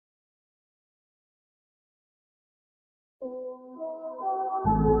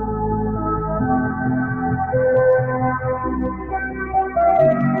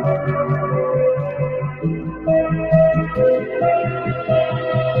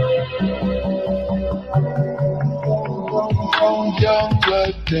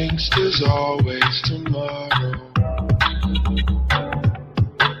thinks there's always tomorrow.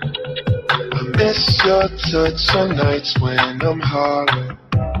 I miss your touch some nights when I'm hollow.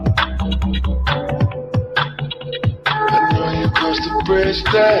 I know you crossed the bridge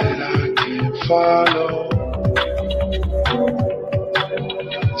that I can't follow.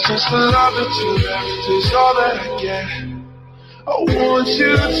 Since the love that you left is all that I get, I want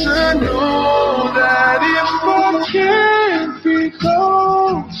you to know that if I can't be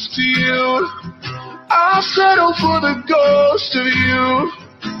close to you, I'll settle for the ghost of you.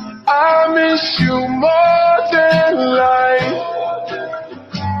 I miss you more than life.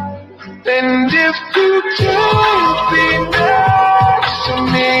 And if you can't be next to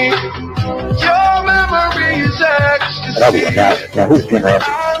me, your memory is ecstasy. Now who's Jim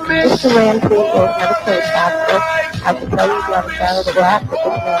Ramsey? Mr. Ramsey was never played pastor. I can tell you beyond a shadow of a doubt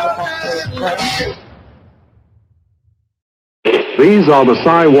that this man was actually a friend. These are the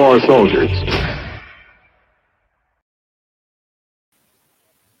Psy-War soldiers.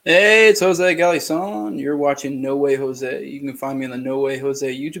 Hey, it's Jose Galison. You're watching No Way Jose. You can find me on the No Way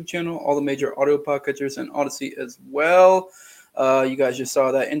Jose YouTube channel, all the major audio podcatchers, and Odyssey as well. You guys just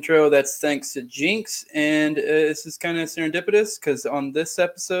saw that intro. That's thanks to Jinx, and this is kind of serendipitous because on this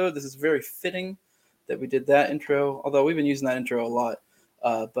episode, this is very fitting that we did that intro, although we've been using that intro a lot.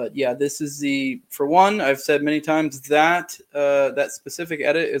 But yeah, this is for one, I've said many times that that specific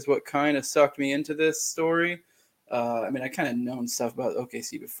edit is what kind of sucked me into this story. I mean, I kind of known stuff about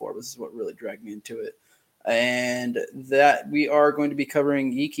OKC before, but this is what really dragged me into it. And that we are going to be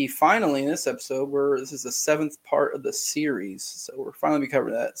covering Yiki finally in this episode, where this is the 7th part of the series. So we're finally be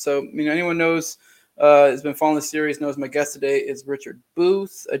covering that. So, I mean, anyone knows, has been following the series, knows my guest today is Richard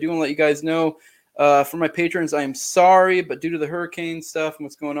Booth. I do want to let you guys know, for my patrons, I am sorry, but due to the hurricane stuff and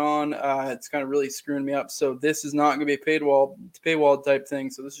what's going on, it's kind of really screwing me up. So this is not going to be a paywall type thing.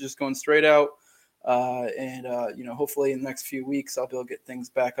 So this is just going straight out. You know, hopefully in the next few weeks I'll be able to get things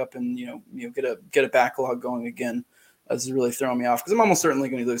back up and you know get a backlog going again. This is really throwing me off because I'm almost certainly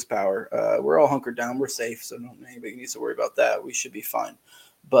going to lose power. We're all hunkered down, we're safe, so anybody needs to worry about that. We should be fine.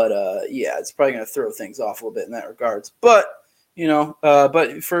 But yeah, it's probably going to throw things off a little bit in that regards. But you know,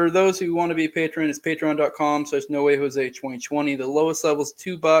 but for those who want to be a patron, it's patreon.com/NoWayJose2020. The lowest level is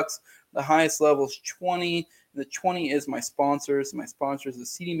 $2. The highest level is $20. The 20 is my sponsors. My sponsors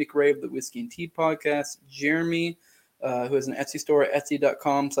is CD McRae of the Whiskey and Tea Podcast, Jeremy, who has an Etsy store at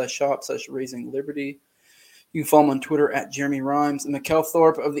etsy.com/shop/raising liberty. You can follow him on Twitter at Jeremy Rhymes, and Mikkel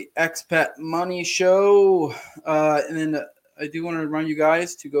Thorpe of the Expat Money Show. And then I do want to remind you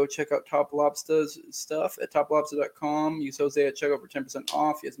guys to go check out Top Lobster's stuff at toplobster.com. Use Jose at checkout for 10%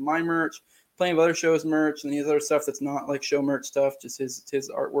 off. He has my merch, plenty of other shows merch, and he has other stuff that's not like show merch stuff, just his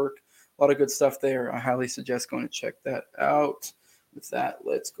artwork. A lot of good stuff there. I highly suggest going to check that out. With that,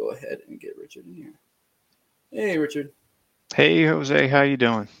 let's go ahead and get Richard in here. Hey, Richard. Hey, Jose. How you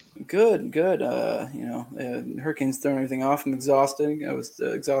doing? Good. You know, hurricane's throwing everything off. I'm exhausted. I was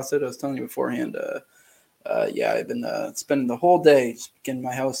exhausted. I was telling you beforehand. Yeah, I've been spending the whole day just getting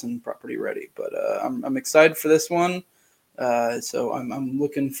my house and property ready. But I'm excited for this one. So I'm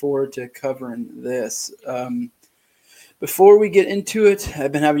looking forward to covering this. Before we get into it,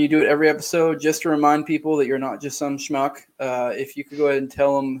 I've been having you do it every episode just to remind people that you're not just some schmuck. If you could go ahead and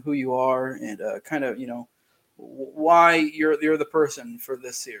tell them who you are and kind of, you know, why you're the person for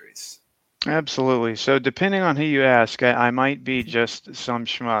this series. Absolutely. So depending on who you ask, I might be just some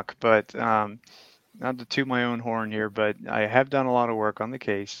schmuck, but not to toot my own horn here, but I have done a lot of work on the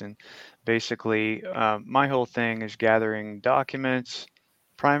case. And basically, my whole thing is gathering documents,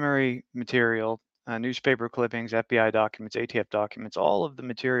 primary material, newspaper clippings, FBI documents, ATF documents, all of the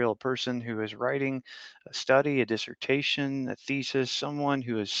material, a person who is writing a study, a dissertation, a thesis, someone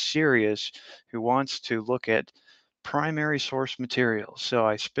who is serious, who wants to look at primary source material. So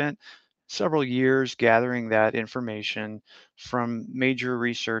I spent several years gathering that information from major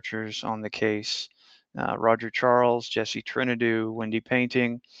researchers on the case, Roger Charles, Jesse Trinidou, Wendy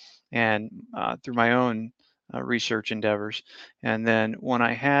Painting, and through my own research endeavors. And then when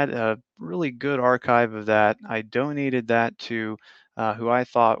I had a really good archive of that, I donated that to who I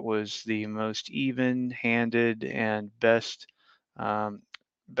thought was the most even-handed and best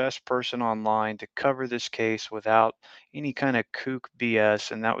person online to cover this case without any kind of kook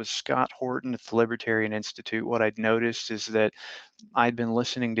BS, and that was Scott Horton at the Libertarian Institute. What I'd noticed is that I'd been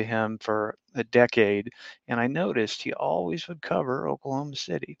listening to him for a decade, and I noticed he always would cover Oklahoma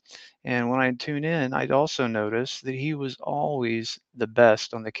City. And when I'd tune in, I'd also notice that he was always the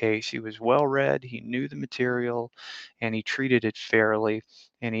best on the case. He was well read, he knew the material, and he treated it fairly,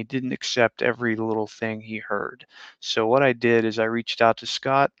 and he didn't accept every little thing he heard. So what I did is I reached out to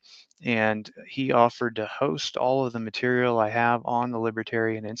Scott, and he offered to host all of the material I have on the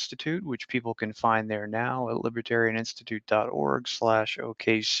Libertarian Institute, which people can find there now at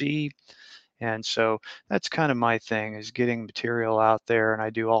libertarianinstitute.org/OKC. And so that's kind of my thing, is getting material out there. And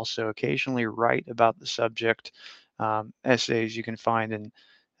I do also occasionally write about the subject, essays you can find in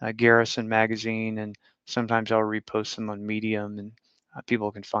Garrison Magazine, and sometimes I'll repost them on Medium, and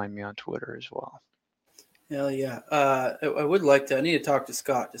people can find me on Twitter as well. Hell yeah. I would like to, I need to talk to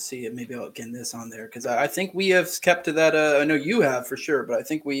Scott to see if maybe I'll get this on there, because I think we have kept to that. I know you have for sure, but I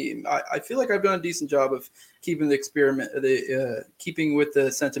think I feel like I've done a decent job of keeping the experiment, keeping with the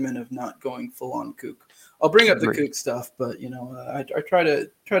sentiment of not going full on kook. I'll bring up the kook stuff, but I try to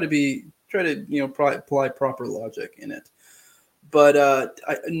apply proper logic in it. But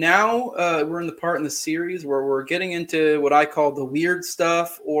now we're in the part in the series where we're getting into what I call the weird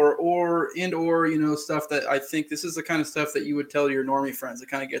stuff, or stuff that I think this is the kind of stuff that you would tell your normie friends to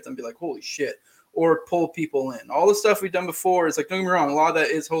kind of get them to be like, holy shit, or pull people in. All the stuff we've done before is like, don't get me wrong, a lot of that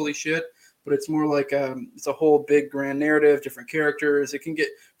is holy shit, but it's more like it's a whole big grand narrative, different characters. It can get,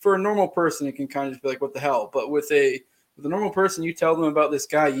 for a normal person, it can kind of just be like, what the hell? But with a normal person, you tell them about this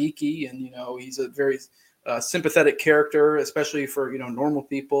guy Yiki, and he's a very sympathetic character, especially for normal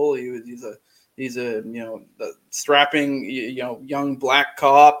people. He's a the strapping young black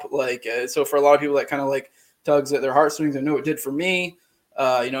cop. So for a lot of people that kind of like tugs at their heartstrings. I know it did for me.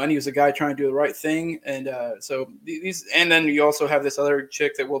 And he was a guy trying to do the right thing. And so these, and then you also have this other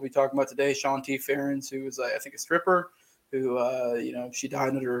chick that we'll be talking about today, Shawn T. Ferens, who is I think a stripper who she died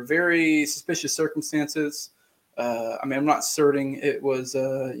under very suspicious circumstances. I'm not asserting it was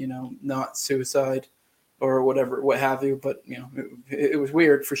not suicide or whatever, what have you, but it was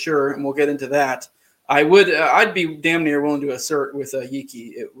weird for sure, and we'll get into that. I'd be damn near willing to assert with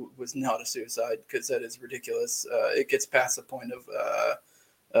Yiki it was not a suicide, because that is ridiculous. It gets past the point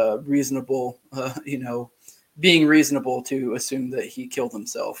of reasonable, being reasonable to assume that he killed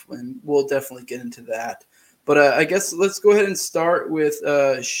himself, and we'll definitely get into that. But I guess let's go ahead and start with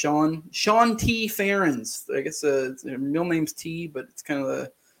Shawn T. Ferens. I guess their middle name's T, but it's kind of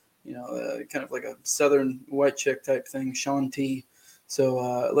kind of like a southern white chick type thing, Shawn T.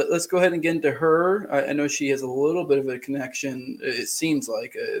 So let's go ahead and get into her. I know she has a little bit of a connection. It seems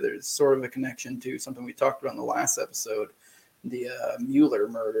like there's sort of a connection to something we talked about in the last episode, the Mueller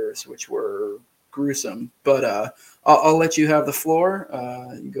murders, which were gruesome. But I'll let you have the floor.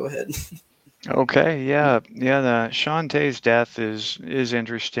 You go ahead. Okay, yeah. The Shawn T's death is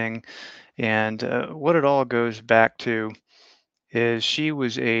interesting, and what it all goes back to is she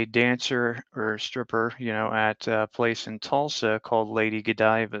was a dancer or stripper, at a place in Tulsa called Lady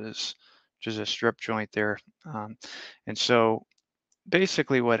Godiva's, which is a strip joint there. And so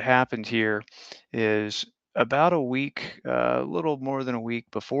basically what happened here is about a week, a little more than a week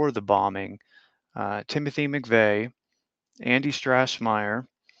before the bombing, Timothy McVeigh, Andy Strassmeyer,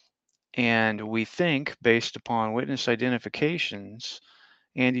 and we think, based upon witness identifications,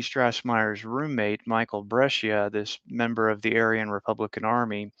 Andy Strassmeyer's roommate, Michael Brescia, this member of the Aryan Republican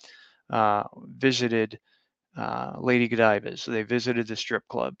Army, visited Lady Godiva's. They visited the strip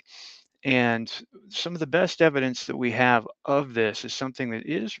club. And some of the best evidence that we have of this is something that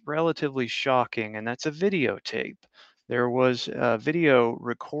is relatively shocking, and that's a videotape. There was a video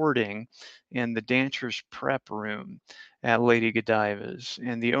recording in the dancers' prep room at Lady Godiva's,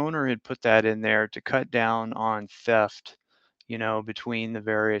 and the owner had put that in there to cut down on theft, between the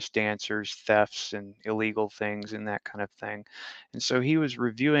various dancers, thefts and illegal things and that kind of thing. And so he was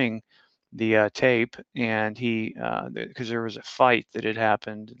reviewing the tape, and he, because there was a fight that had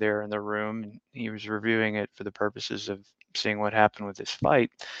happened there in the room, and he was reviewing it for the purposes of seeing what happened with this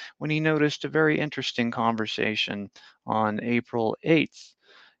fight, when he noticed a very interesting conversation on April 8th.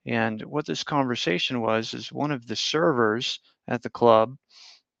 And what this conversation was is one of the servers at the club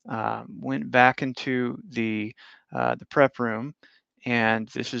went back into the prep room, and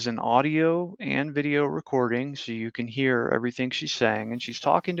this is an audio and video recording, so you can hear everything she's saying, and she's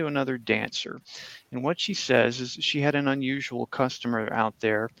talking to another dancer. And what she says is she had an unusual customer out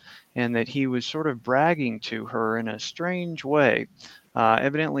there, and that he was sort of bragging to her in a strange way.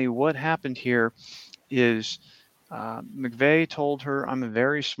 Evidently what happened here is McVeigh told her, "I'm a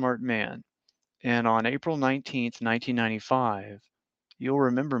very smart man, and on April 19th, 1995, you'll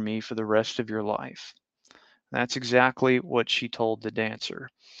remember me for the rest of your life. That's exactly what she told the dancer.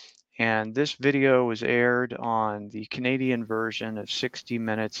 And this video was aired on the Canadian version of 60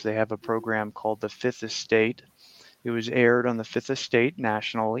 Minutes. They have a program called The Fifth Estate. It was aired on The Fifth Estate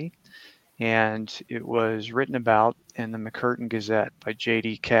nationally, and it was written about in the McCurtain Gazette by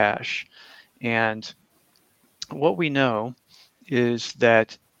J.D. Cash. And what we know is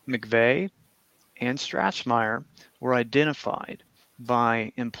that McVeigh and Strassmeyer were identified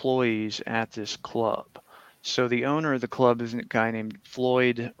by employees at this club. So the owner of the club is a guy named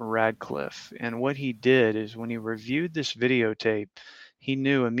Floyd Radcliffe. And what he did is when he reviewed this videotape, he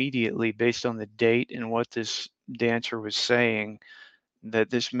knew immediately, based on the date and what this dancer was saying, that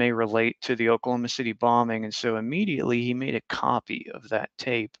this may relate to the Oklahoma City bombing. And so immediately he made a copy of that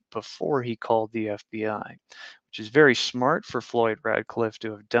tape before he called the FBI, which is very smart for Floyd Radcliffe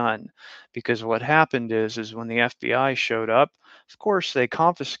to have done, because what happened is when the FBI showed up, of course, they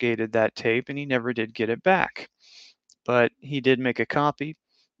confiscated that tape and he never did get it back. But he did make a copy,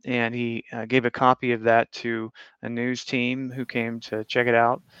 and he gave a copy of that to a news team who came to check it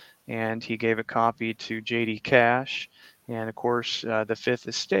out, and he gave a copy to J.D. Cash and, of course, the Fifth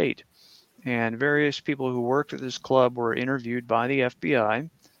Estate. And various people who worked at this club were interviewed by the FBI.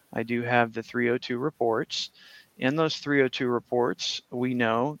 I do have the 302 reports. In those 302 reports, we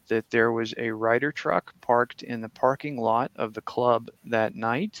know that there was a Ryder truck parked in the parking lot of the club that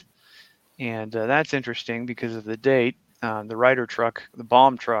night. And that's interesting because of the date. The Ryder truck, the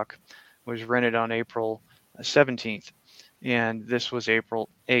bomb truck, was rented on April 17th, and this was April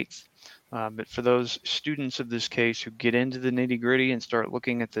 8th. But for those students of this case who get into the nitty-gritty and start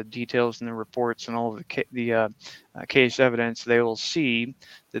looking at the details in the reports and all of the case evidence, they will see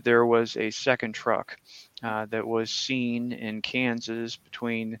that there was a second truck that was seen in Kansas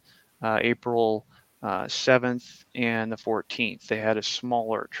between April 7th and the 14th. They had a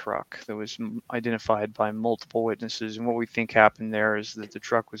smaller truck that was identified by multiple witnesses. And what we think happened there is that the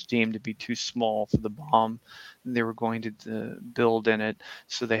truck was deemed to be too small for the bomb they were going to build in it,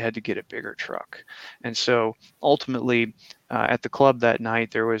 so they had to get a bigger truck. And so ultimately, at the club that night,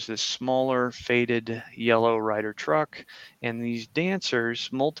 there was this smaller, faded yellow Ryder truck, and these dancers,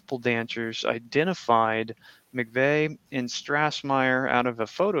 multiple dancers, identified McVeigh and Strassmeyer out of a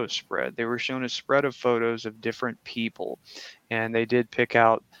photo spread. They were shown a spread of photos of different people, and they did pick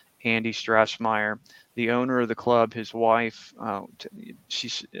out Andy Strassmeyer, the owner of the club. His wife, she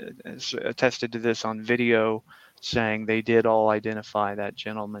attested to this on video, saying they did all identify that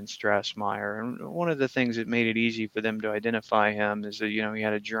gentleman, Strassmeyer. And one of the things that made it easy for them to identify him is that, he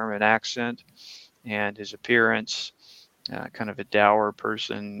had a German accent, and his appearance, kind of a dour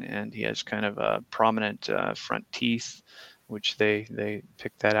person, and he has kind of a prominent front teeth, which they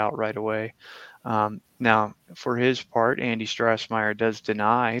picked that out right away. Now, for his part, Andy Strassmeyer does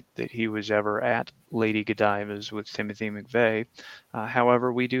deny that he was ever at Lady Godiva's with Timothy McVeigh.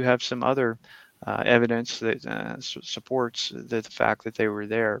 However, we do have some other evidence that supports the fact that they were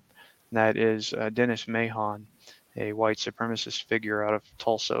there. And that is Dennis Mahon, a white supremacist figure out of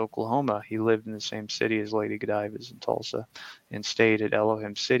Tulsa, Oklahoma. He lived in the same city as Lady Godiva's in Tulsa and stayed at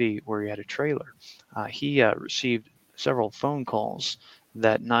Elohim City, where he had a trailer. He received several phone calls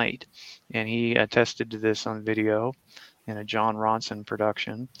that night, and he attested to this on video in a John Ronson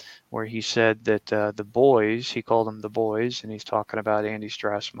production, where he said that the boys, he called them the boys, and he's talking about Andy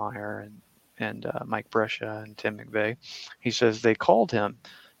Strassmeyer and Mike Brescia and Tim McVeigh. He says they called him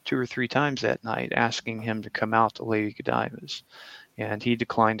 2 or 3 times that night asking him to come out to Lady Godiva's, and he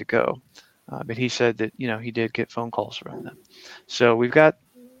declined to go. But he said that, he did get phone calls from them. So we've got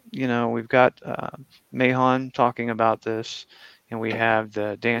Mahon talking about this, and we have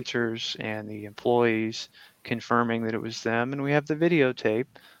the dancers and the employees confirming that it was them, and we have the videotape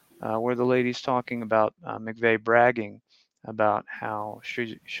where the lady's talking about McVeigh bragging about how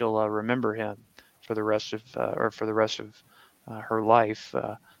she'll remember him for the rest of her life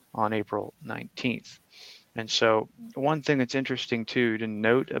on April 19th. And so one thing that's interesting too to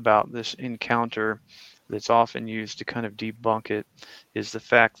note about this encounter that's often used to kind of debunk it is the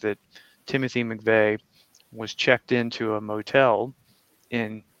fact that Timothy McVeigh was checked into a motel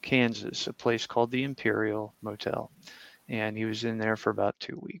in Kansas, a place called the Imperial Motel, and he was in there for about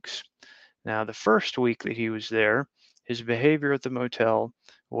 2 weeks. Now, the first week that he was there, his behavior at the motel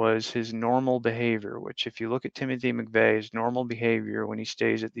was his normal behavior, which if you look at Timothy McVeigh's normal behavior when he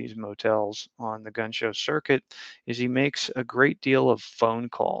stays at these motels on the gun show circuit, is he makes a great deal of phone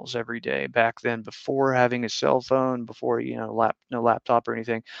calls every day. Back then, before having a cell phone, before, no laptop or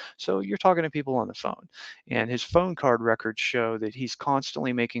anything. So you're talking to people on the phone. And his phone card records show that he's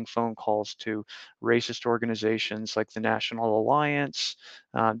constantly making phone calls to racist organizations like the National Alliance,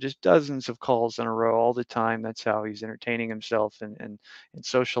 just dozens of calls in a row all the time. That's how he's entertaining himself and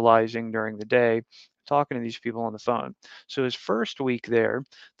socializing during the day, talking to these people on the phone. So his first week there,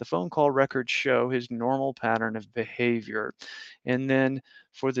 the phone call records show his normal pattern of behavior. And then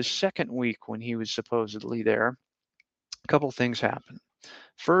for the second week when he was supposedly there, a couple things happened.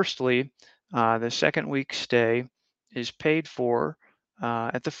 Firstly, the second week stay is paid for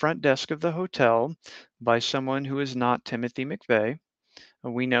at the front desk of the hotel by someone who is not Timothy McVeigh.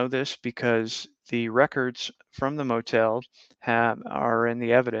 We know this because the records from the motel are in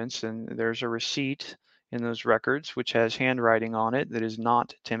the evidence, and there's a receipt in those records which has handwriting on it that is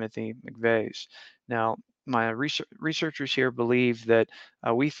not Timothy McVeigh's. Now, my researchers here believe that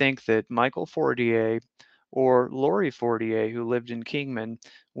we think that Michael Fortier or Lori Fortier, who lived in Kingman,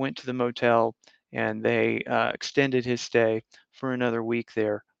 went to the motel and they extended his stay for another week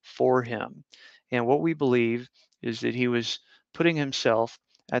there for him. And what we believe is that he was putting himself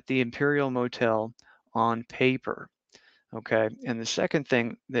at the Imperial Motel on paper. Okay. And the second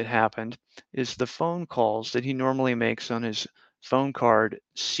thing that happened is the phone calls that he normally makes on his phone card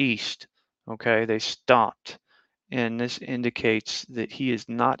ceased. Okay. They stopped. And this indicates that he is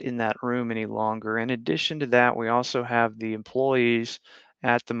not in that room any longer. In addition to that, we also have the employees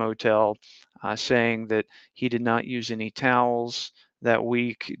at the motel saying that he did not use any towels that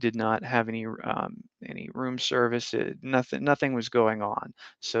week, did not have any room service. Nothing was going on.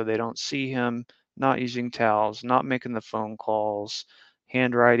 So they don't see him not using towels, not making the phone calls.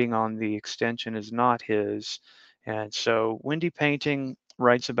 Handwriting on the extension is not his. And so Wendy Painting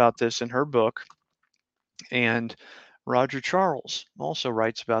writes about this in her book. And Roger Charles also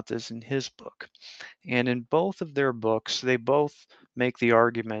writes about this in his book. And in both of their books, they both make the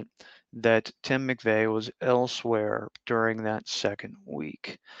argument that Tim McVeigh was elsewhere during that second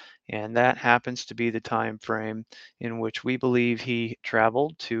week. And that happens to be the time frame in which we believe he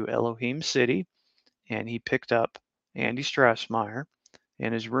traveled to Elohim City and he picked up Andy Strassmeyer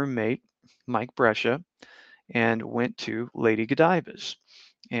and his roommate, Mike Brescia, and went to Lady Godiva's.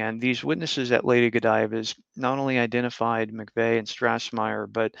 And these witnesses at Lady Godiva's not only identified McVeigh and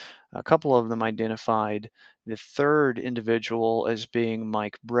Strassmeyer, but a couple of them identified the third individual as being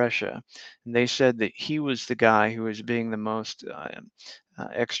Mike Brescia. And they said that he was the guy who was being the most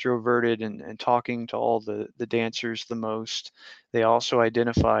extroverted and talking to all the dancers the most. They also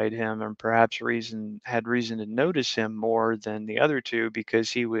identified him and perhaps had reason to notice him more than the other two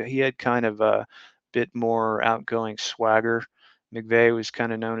because he had kind of a bit more outgoing swagger. McVeigh was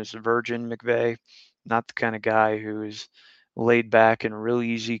kind of known as Virgin McVeigh, not the kind of guy who is laid back and real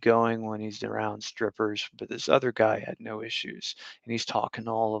easygoing when he's around strippers. But this other guy had no issues, and he's talking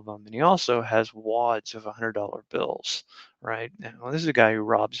to all of them. And he also has wads of $100 bills, right? And, well, this is a guy who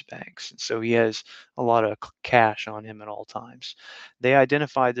robs banks, and so he has a lot of cash on him at all times. They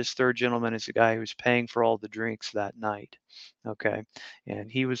identified this third gentleman as the guy who was paying for all the drinks that night. Okay, and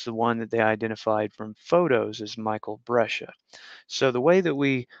he was the one that they identified from photos as Michael Brescia. So the way that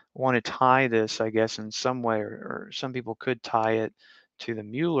we want to tie this, I guess, in some way, or some people could tie it to the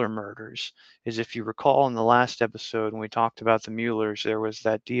Mueller murders, is if you recall in the last episode when we talked about the Muellers, there was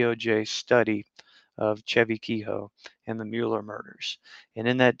that DOJ study of Chevy Kehoe and the Mueller murders. And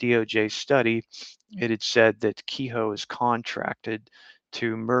in that DOJ study, it had said that Kehoe is contracted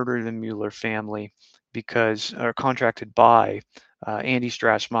to murder the Mueller family contracted by Andy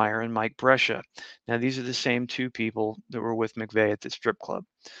Strassmeyer and Mike Brescia. Now, these are the same two people that were with McVeigh at the strip club.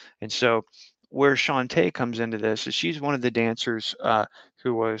 And so where Shantae comes into this is she's one of the dancers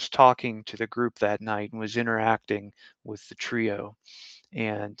who was talking to the group that night and was interacting with the trio.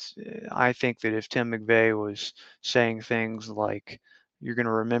 And I think that if Tim McVeigh was saying things like, "You're going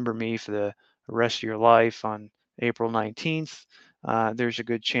to remember me for the rest of your life" on April 19th, there's a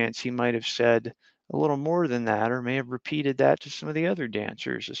good chance he might have said a little more than that, or may have repeated that to some of the other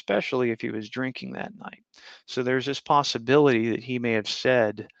dancers, especially if he was drinking that night. So there's this possibility that he may have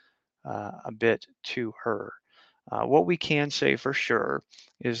said a bit to her. What we can say for sure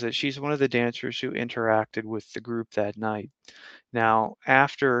is that she's one of the dancers who interacted with the group that night. Now,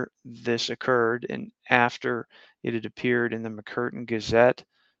 after this occurred and after it had appeared in the McCurtain Gazette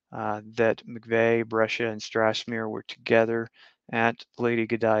that McVeigh, Brescia, and Strassmeyer were together at Lady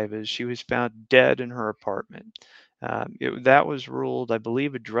Godiva's, she was found dead in her apartment. That was ruled, I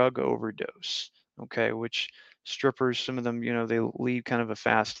believe, a drug overdose. Okay, which strippers, some of them, they lead kind of a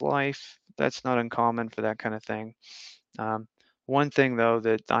fast life. That's not uncommon for that kind of thing. One thing, though,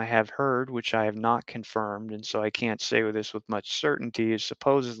 that I have heard, which I have not confirmed, and so I can't say with this with much certainty, is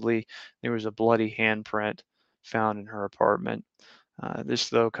supposedly there was a bloody handprint found in her apartment. This,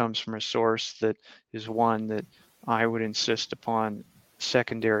 though, comes from a source that is one that I would insist upon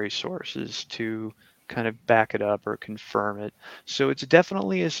secondary sources to kind of back it up or confirm it. So it's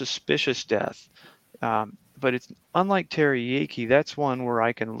definitely a suspicious death. But it's unlike Teriyaki, that's one where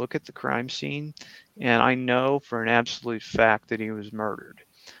I can look at the crime scene and I know for an absolute fact that he was murdered.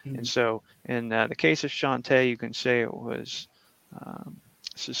 And so in the case of Shantae, you can say it was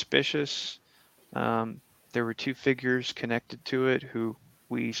suspicious. There were two figures connected to it who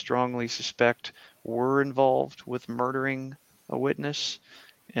we strongly suspect were involved with murdering a witness,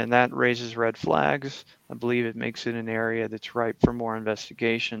 and that raises red flags. I believe it makes it an area that's ripe for more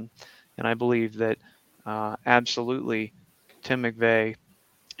investigation, and I believe that absolutely Tim McVeigh,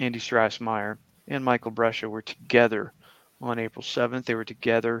 Andy Strassmeyer, and Michael Brescia were together on April 7th. They were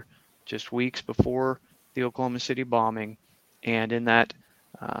together just weeks before the Oklahoma City bombing, and in that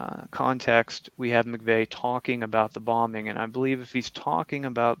context, we have McVeigh talking about the bombing, and I believe if he's talking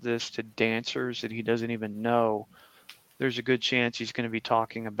about this to dancers that he doesn't even know, there's a good chance he's going to be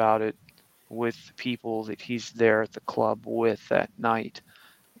talking about it with people that he's there at the club with that night,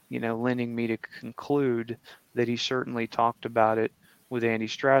 lending me to conclude that he certainly talked about it with Andy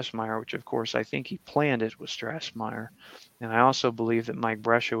Strassmeyer, which of course I think he planned it with Strassmeyer. And I also believe that Mike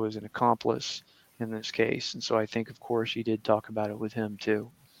Brescia was an accomplice in this case. And so I think, of course, he did talk about it with him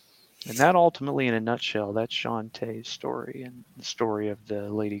too. And that ultimately, in a nutshell, that's Shantae's story and the story of the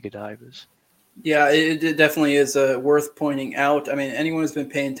Lady Godivas. Yeah, it definitely is worth pointing out. I mean, anyone who's been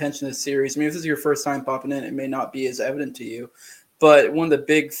paying attention to this series, I mean, if this is your first time popping in, it may not be as evident to you. But one of the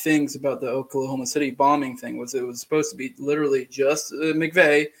big things about the Oklahoma City bombing thing was it was supposed to be literally just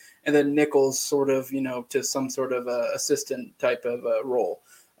McVeigh and then Nichols sort of, to some sort of assistant type of role.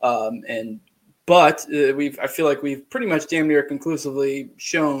 But I feel like we've pretty much damn near conclusively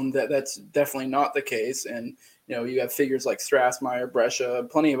shown that that's definitely not the case. And, you have figures like Strassmeyer, Brescia,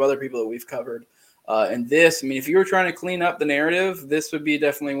 plenty of other people that we've covered. And this, I mean, if you were trying to clean up the narrative, this would be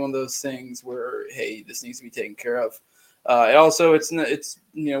definitely one of those things where, hey, this needs to be taken care of. Also, it's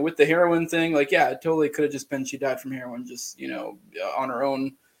with the heroin thing, like, yeah, it totally could have just been she died from heroin just, on her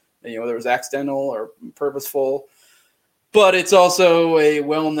own, whether it was accidental or purposeful. But it's also a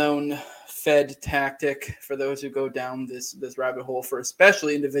well-known Fed tactic for those who go down this rabbit hole, for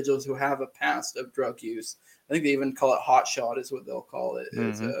especially individuals who have a past of drug use. I think they even call it hot shot is what they'll call it.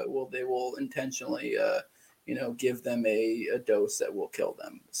 Mm-hmm. They will intentionally give them a dose that will kill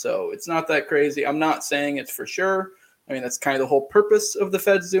them. So it's not that crazy. I'm not saying it's for sure. I mean, that's kind of the whole purpose of the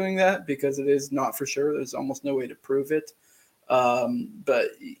feds doing that, because it is not for sure. There's almost no way to prove it.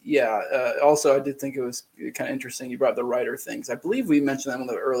 But yeah, also I did think it was kind of interesting. You brought the writer things. I believe we mentioned that one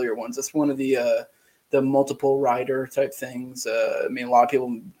of the earlier ones. That's one of the multiple writer type things. I mean, a lot of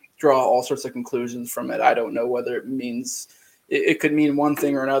people draw all sorts of conclusions from it. I don't know whether it means it could mean one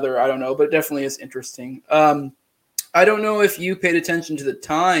thing or another. I don't know, but it definitely is interesting. I don't know if you paid attention to the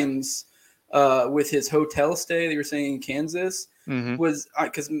Times with his hotel stay that you were saying in Kansas. Mm-hmm. Was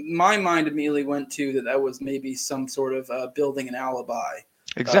because my mind immediately went to that was maybe some sort of building an alibi.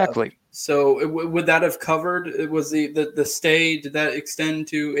 Exactly. So would that have covered? Was the stay? Did that extend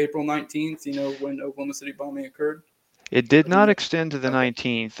to April 19th? When Oklahoma City bombing occurred. It did not extend to the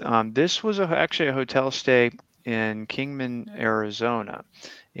 19th. This was actually a hotel stay in Kingman, Arizona,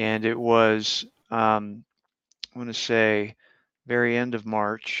 and it was I want to say very end of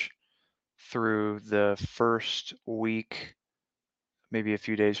March through the first week, maybe a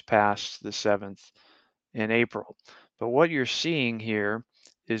few days past the 7th in April. But what you're seeing here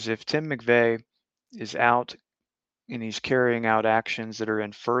is if Tim McVeigh is out and he's carrying out actions that are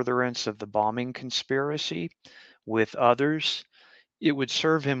in furtherance of the bombing conspiracy with others, it would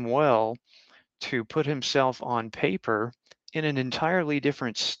serve him well to put himself on paper in an entirely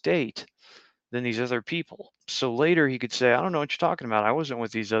different state than these other people. So later he could say, I don't know what you're talking about. I wasn't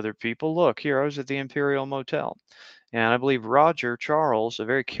with these other people. Look, here, I was at the Imperial Motel. And I believe Roger Charles, a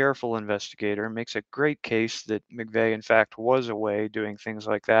very careful investigator, makes a great case that McVeigh, in fact, was away doing things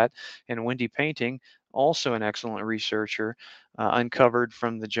like that. And Wendy Painting, also an excellent researcher, uncovered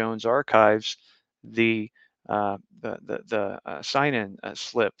from the Jones archives the sign-in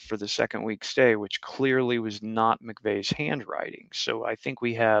slip for the second week stay, which clearly was not McVeigh's handwriting. So I think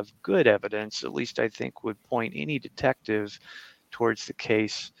we have good evidence, at least I think would point any detective towards the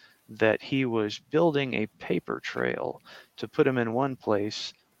case that he was building a paper trail to put him in one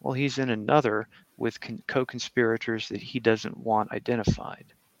place while he's in another with co-conspirators that he doesn't want identified.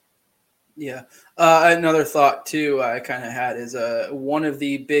 Yeah. Another thought too I kind of had is one of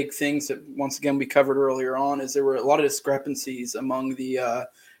the big things that once again we covered earlier on is there were a lot of discrepancies among the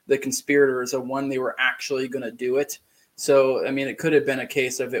conspirators of when they were actually going to do it. So I mean, it could have been a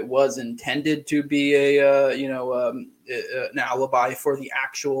case of it was intended to be an alibi for the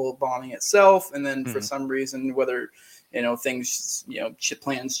actual bombing itself, and then for some reason, whether things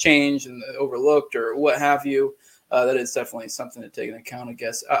plans changed and overlooked or what have you. That is definitely something to take into account, I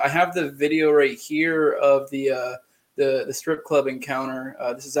guess. I have the video right here of the strip club encounter.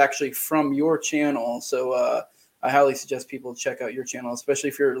 This is actually from your channel, so I highly suggest people check out your channel, especially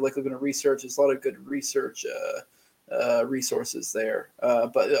if you're likely going to research. There's a lot of good research resources there.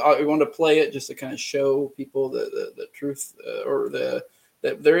 But I want to play it just to kind of show people the truth that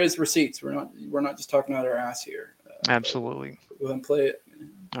there is receipts. We're not just talking out our ass here. Absolutely. Go ahead and play it.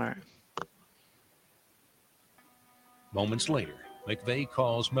 All right. Moments later, McVeigh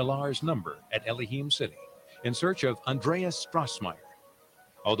calls Millar's number at Elohim City in search of Andreas Strassmeyer.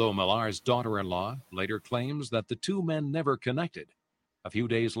 Although Millar's daughter-in-law later claims that the two men never connected, a few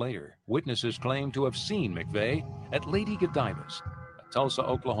days later, witnesses claim to have seen McVeigh at Lady Godiva's, a Tulsa,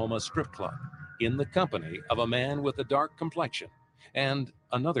 Oklahoma strip club, in the company of a man with a dark complexion and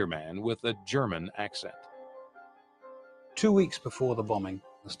another man with a German accent. 2 weeks before the bombing,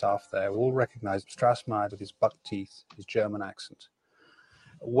 the staff there all recognized Strassmeyer with his buck teeth, his German accent.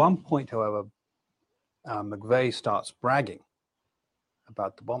 At one point, however, McVeigh starts bragging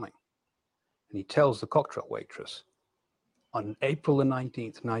about the bombing. And he tells the cocktail waitress, on April the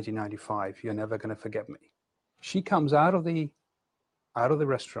 19th, 1995, you're never going to forget me. She comes out of the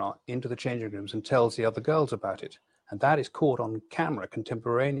restaurant into the changing rooms and tells the other girls about it. And that is caught on camera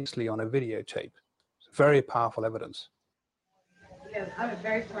contemporaneously on a videotape. It's very powerful evidence. Goes, I'm a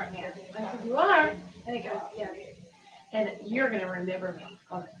very smart man. I said, you are? And he goes, yeah. And you're going to remember me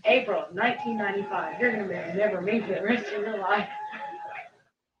on April 1995. You're going to remember me for the rest of your life.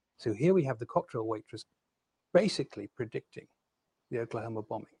 So here we have the cocktail waitress basically predicting the Oklahoma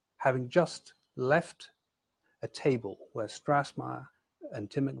bombing, having just left a table where Strassmeyer and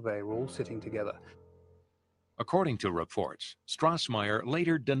Tim McVeigh were all sitting together. According to reports, Strassmeyer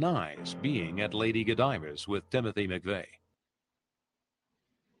later denies being at Lady Godiva's with Timothy McVeigh.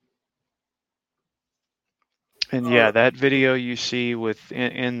 And yeah, that video you see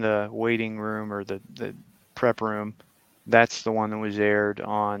in the waiting room or the prep room, that's the one that was aired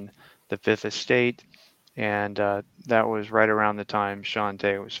on the Fifth Estate, and that was right around the time Sean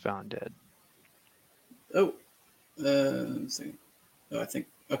Tay was found dead. Let's see. I think.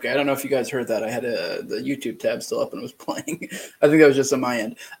 Okay, I don't know if you guys heard that. I had the YouTube tab still up and it was playing. I think that was just on my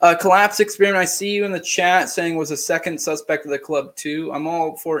end. Collapse Experiment, I see you in the chat saying was a second suspect of the club too. I'm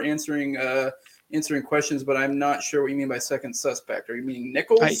all for answering questions, but I'm not sure what you mean by second suspect. Are you meaning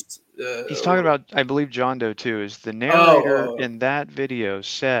Nichols? He's talking about, I believe, John Doe too. Is the narrator in that video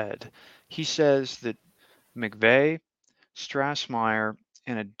he says that McVeigh, Strassmeyer,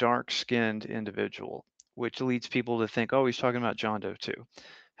 and a dark-skinned individual, which leads people to think, oh, he's talking about John Doe too.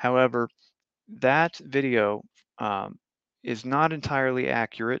 However, that video is not entirely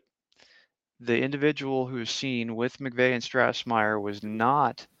accurate. The individual who is seen with McVeigh and Strassmeyer was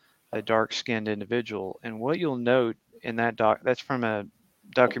not a dark-skinned individual. And what you'll note in that that's from a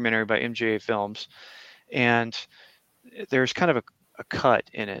documentary by MGA Films, and there's kind of a cut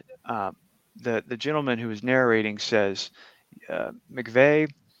in it. The gentleman who was narrating says McVeigh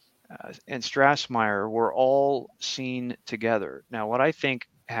and Strassmeyer were all seen together. Now, what I think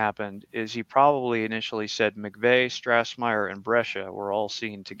happened is he probably initially said McVeigh, Strassmeyer, and Brescia were all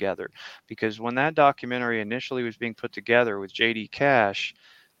seen together, because when that documentary initially was being put together with J.D. Cash,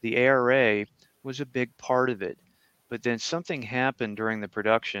 the ARA was a big part of it. But then something happened during the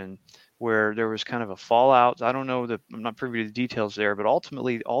production where there was kind of a fallout. I don't know, I'm not privy to the details there, but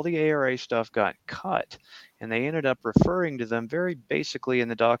ultimately all the ARA stuff got cut, and they ended up referring to them very basically in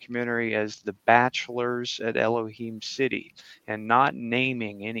the documentary as the Bachelors at Elohim City and not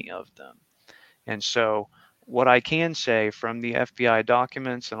naming any of them. And so what I can say from the FBI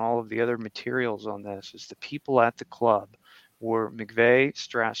documents and all of the other materials on this is the people at the club were McVeigh,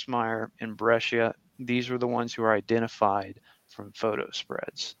 Strassmeyer, and Brescia. These were the ones who are identified from photo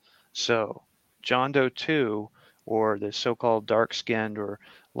spreads. So John Doe 2, or the so-called dark-skinned or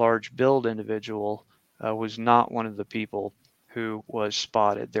large-build individual, was not one of the people who was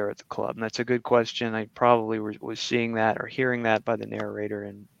spotted there at the club. And that's a good question. I probably was seeing that or hearing that by the narrator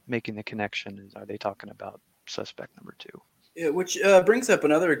and making the connection. Are they talking about suspect number 2? Yeah, which brings up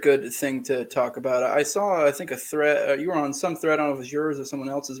another good thing to talk about. I saw, I think, a thread. You were on some thread. I don't know if it was yours or someone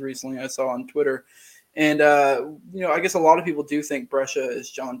else's recently. I saw on Twitter, and I guess a lot of people do think Brescia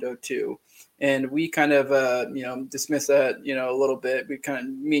is John Doe too, and we kind of dismiss that a little bit. We kind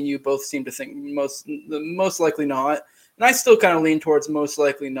of, me and you both seem to think most likely not, and I still kind of lean towards most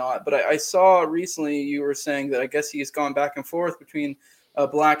likely not. But I saw recently you were saying that I guess he's gone back and forth between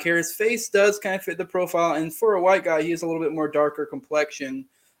black hair. His face does kind of fit the profile, and for a white guy, he has a little bit more darker complexion.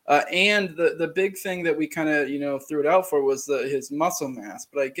 And the big thing that we kind of threw it out for was his muscle mass.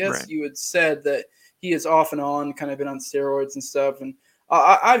 But I guess you had said that he is off and on, kind of been on steroids and stuff. And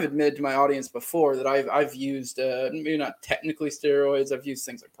I've admitted to my audience before that I've used maybe not technically steroids. I've used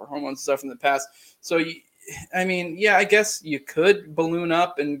things like hormones and stuff in the past. So I guess you could balloon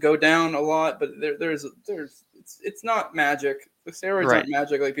up and go down a lot, but it's not magic. The steroids aren't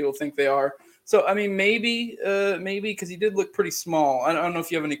magic like people think they are. So, I mean, maybe because he did look pretty small. I don't know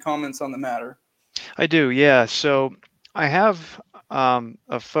if you have any comments on the matter. I do, yeah. So I have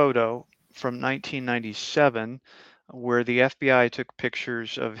a photo from 1997 where the FBI took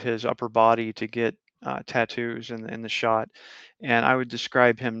pictures of his upper body to get tattoos in the shot. And I would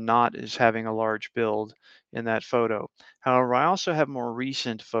describe him not as having a large build in that photo. However, I also have more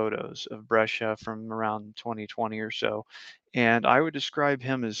recent photos of Brescia from around 2020 or so. And I would describe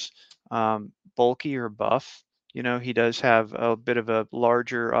him as bulky or buff. He does have a bit of a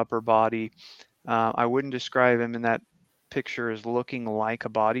larger upper body. I wouldn't describe him in that picture as looking like a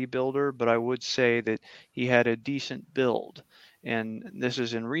bodybuilder, but I would say that he had a decent build. And this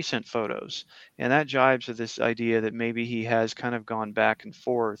is in recent photos. And that jives with this idea that maybe he has kind of gone back and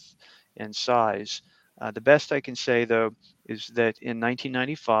forth in size. The best I can say, though, is that in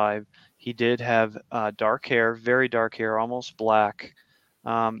 1995, he did have dark hair, very dark hair, almost black.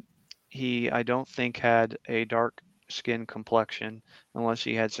 He, I don't think, had a dark skin complexion unless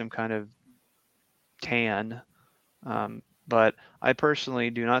he had some kind of tan. But I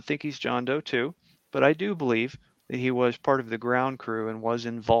personally do not think he's John Doe 2, but I do believe that he was part of the ground crew and was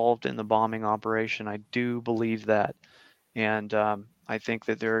involved in the bombing operation. I do believe that. And I think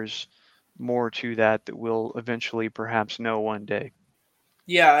that there's more to that we'll eventually perhaps know one day.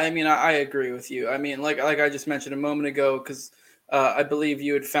 Yeah, I mean, I agree with you. I mean, like I just mentioned a moment ago, because I believe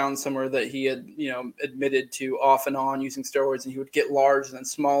you had found somewhere that he had, admitted to off and on using steroids, and he would get large and then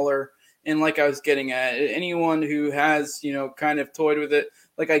smaller. And like I was getting at, anyone who has, kind of toyed with it,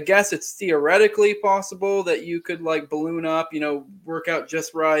 like I guess it's theoretically possible that you could like balloon up, work out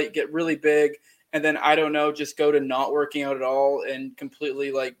just right, get really big, and then I don't know, just go to not working out at all and completely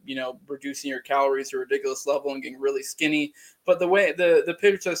like, reducing your calories to a ridiculous level and getting really skinny. But the way the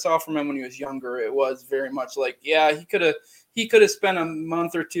pictures I saw from him when he was younger, it was very much like, yeah, he could have spent a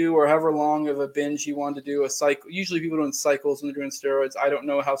month or two or however long of a binge he wanted to do a cycle. Usually people doing cycles when they're doing steroids. I don't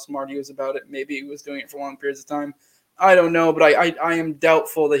know how smart he was about it. Maybe he was doing it for long periods of time. I don't know, but I am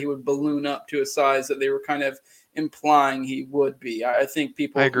doubtful that he would balloon up to a size that they were kind of implying he would be. I think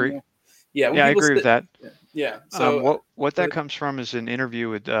people. I agree. Yeah, I agree with that. Yeah. So what that comes from is an interview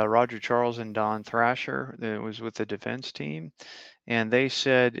with Roger Charles and Don Thrasher that was with the defense team, and they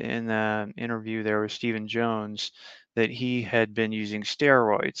said in the interview there with Stephen Jones that he had been using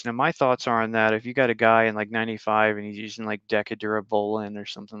steroids. Now my thoughts are on that. If you got a guy in like 95 and he's using like Decadurabolin or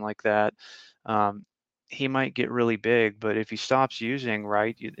something like that, he might get really big. But if he stops using,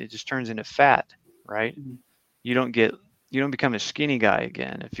 right, it just turns into fat, right? Mm-hmm. You don't become a skinny guy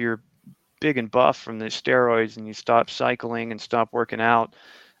again. If you're big and buff from the steroids and you stop cycling and stop working out,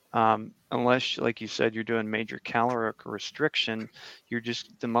 unless, like you said, you're doing major caloric restriction,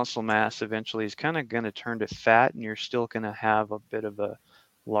 the muscle mass eventually is kind of going to turn to fat, and you're still going to have a bit of a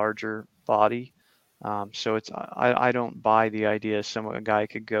larger body. So I don't buy the idea a guy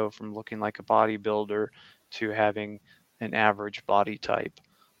could go from looking like a bodybuilder to having an average body type.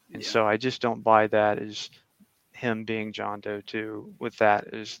 And so I just don't buy that as him being John Doe 2 with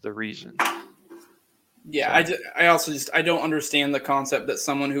that as the reason. Yeah, so. I don't understand the concept that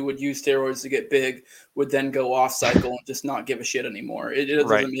someone who would use steroids to get big would then go off cycle and just not give a shit anymore. It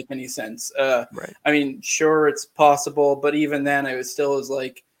doesn't make any sense. Right. I mean, sure, it's possible, but even then, it still is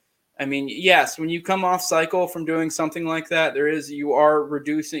like, I mean, yes, when you come off cycle from doing something like that, you are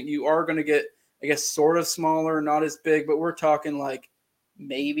going to get, I guess, sort of smaller, not as big, but we're talking like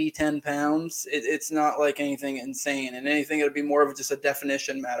maybe 10 pounds. It's not like anything insane, and anything, it would be more of just a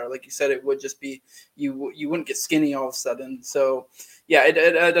definition matter. Like you said, it would just be, you wouldn't get skinny all of a sudden. So yeah,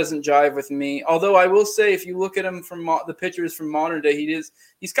 it doesn't jive with me. Although I will say, if you look at him from the pictures from modern day,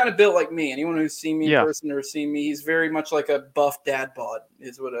 he's kind of built like me. Anyone who's seen me in Yeah. person or seen me, he's very much like a buff dad bod,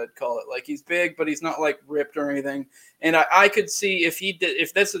 is what I'd call it. Like he's big, but he's not like ripped or anything. And I could see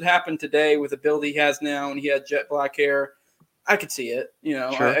if this had happened today with the build he has now and he had jet black hair, I could see it,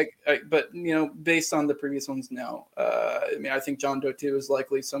 Sure. but based on the previous ones, no. I mean, I think John Doe 2 is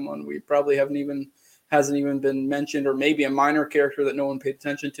likely someone we probably hasn't even been mentioned, or maybe a minor character that no one paid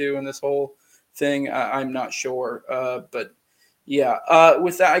attention to in this whole thing. I'm not sure, but yeah.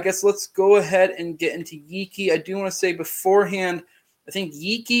 With that, I guess let's go ahead and get into Yiki. I do want to say beforehand, I think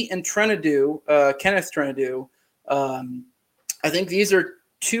Yiki and Trenadu, Kenneth Trenadu, I think these are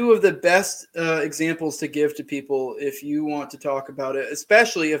two of the best examples to give to people if you want to talk about it,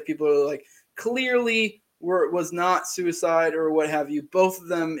 especially if people are like clearly was not suicide or what have you. Both of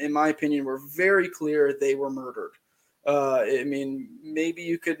them, in my opinion, were very clear they were murdered. I mean, maybe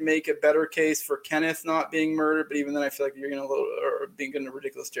you could make a better case for Kenneth not being murdered, but even then, I feel like you're going to being in a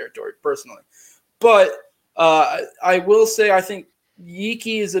ridiculous territory personally. But I will say, I think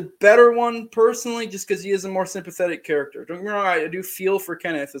Yiki is a better one personally, just because he is a more sympathetic character. Don't get me wrong, I do feel for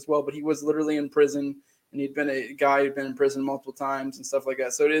Kenneth as well, but he was literally in prison, and he'd been a guy who'd been in prison multiple times and stuff like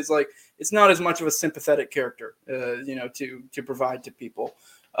that. So it is like it's not as much of a sympathetic character, to provide to people.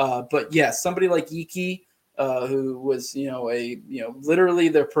 But yeah, somebody like Yiki, who was literally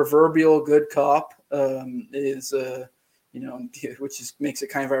the proverbial good cop, is which just makes it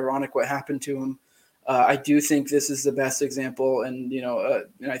kind of ironic what happened to him. I do think this is the best example, and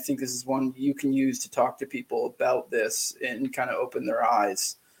and I think this is one you can use to talk to people about this and kind of open their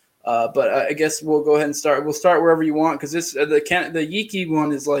eyes. But I guess we'll go ahead and start. We'll start wherever you want, because the Yiki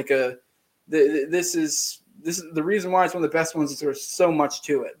one is like this is the reason why it's one of the best ones. Is there's so much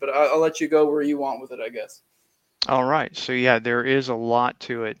to it, but I'll let you go where you want with it, I guess. All right. So yeah, there is a lot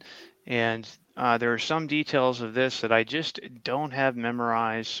to it, and there are some details of this that I just don't have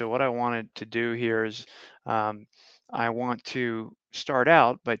memorized. So what I wanted to do here is I want to start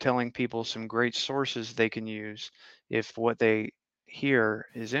out by telling people some great sources they can use if what they hear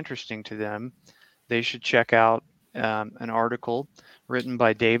is interesting to them. They should check out an article written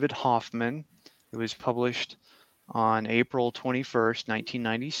by David Hoffman. It was published on April 21st,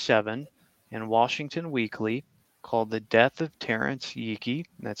 1997 in Washington Weekly, called The Death of Terrence Yiki.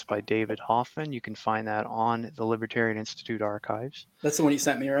 That's by David Hoffman. You can find that on the Libertarian Institute archives. That's the one you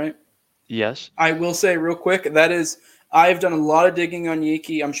sent me, right? Yes. I will say real quick, I've done a lot of digging on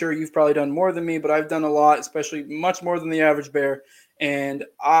Yiki. I'm sure you've probably done more than me, but I've done a lot, especially much more than the average bear. And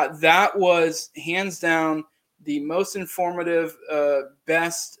that was hands down the most informative,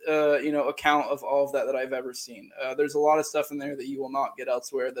 best, account of all of that I've ever seen. There's a lot of stuff in there that you will not get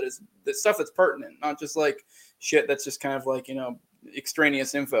elsewhere. That stuff that's pertinent, not just like shit that's just kind of like,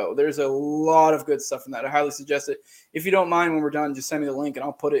 extraneous info. There's a lot of good stuff in that. I highly suggest it. If you don't mind, when we're done, just send me the link and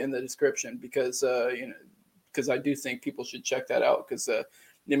I'll put it in the description, because I do think people should check that out, because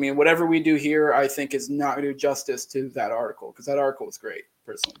whatever we do here, I think is not going to do justice to that article, because that article was great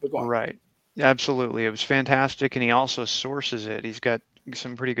personally. But go on. Right. Absolutely. It was fantastic. And he also sources it. He's got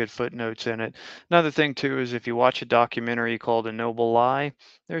some pretty good footnotes in it. Another thing too is if you watch a documentary called A Noble Lie,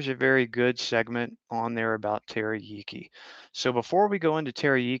 there's a very good segment on there about Terry Yiki. So before we go into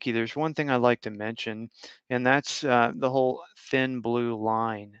Terry Yiki, there's one thing I'd like to mention, and that's the whole thin blue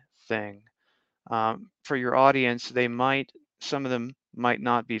line thing. For your audience, some of them might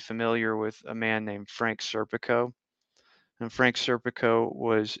not be familiar with a man named Frank Serpico. And Frank Serpico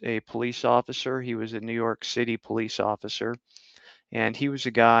was a police officer. He was a New York City police officer. And he was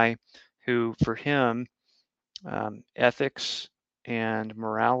a guy who, for him, ethics and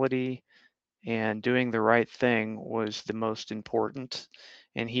morality and doing the right thing was the most important.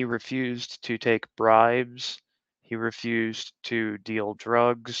 And he refused to take bribes. He refused to deal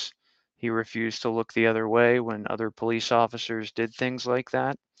drugs. He refused to look the other way when other police officers did things like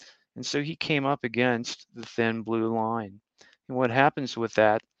that. And so he came up against the thin blue line. And what happens with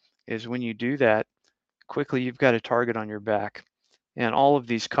that is when you do that, quickly you've got a target on your back. And all of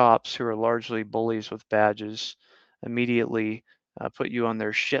these cops who are largely bullies with badges immediately put you on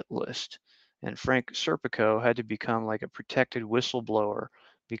their shit list. And Frank Serpico had to become like a protected whistleblower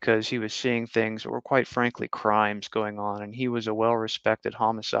because he was seeing things that were quite frankly crimes going on. And he was a well-respected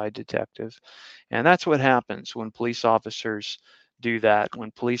homicide detective. And that's what happens when police officers do that,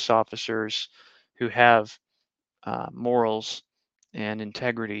 when police officers who have morals and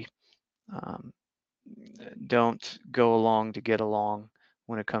integrity don't go along to get along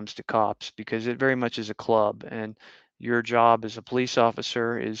when it comes to cops, because it very much is a club, and your job as a police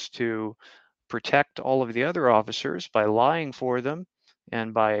officer is to protect all of the other officers by lying for them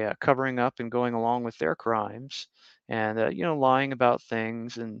and by covering up and going along with their crimes and, lying about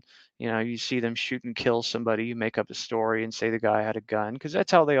things. And, you see them shoot and kill somebody, you make up a story and say the guy had a gun, because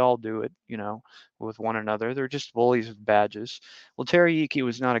that's how they all do it, with one another. They're just bullies with badges. Well, Terry Eakey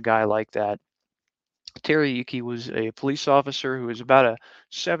was not a guy like that. Terry Eakey was a police officer who was about a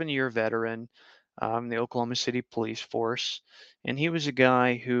 7-year veteran in the Oklahoma City Police Force. And he was a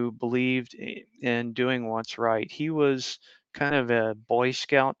guy who believed in doing what's right. He was kind of a Boy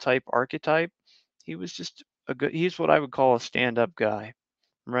Scout type archetype. He was just he's what I would call a stand-up guy,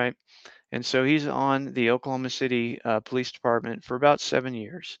 right? And so he's on the Oklahoma City Police Department for about 7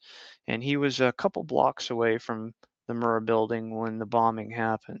 years. And he was a couple blocks away from the Murrah building when the bombing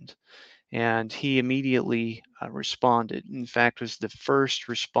happened. And he immediately responded. In fact, was the first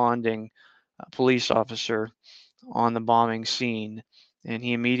responding police officer on the bombing scene. And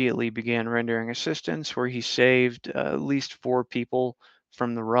he immediately began rendering assistance, where he saved at least 4 people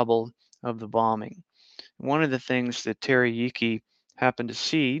from the rubble of the bombing. One of the things that Terry Eakey happened to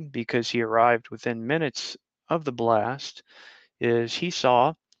see, because he arrived within minutes of the blast, is he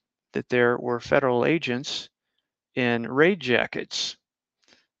saw that there were federal agents in raid jackets.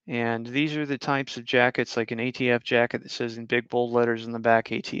 And these are the types of jackets, like an ATF jacket that says in big bold letters in the back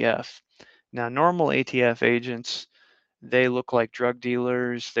ATF. Now, normal ATF agents, they look like drug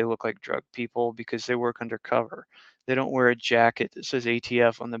dealers, they look like drug people because they work undercover. They don't wear a jacket that says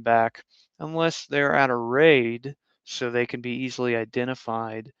ATF on the back unless they're at a raid so they can be easily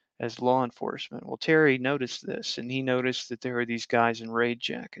identified as law enforcement. Well, Terry noticed this, and he noticed that there were these guys in raid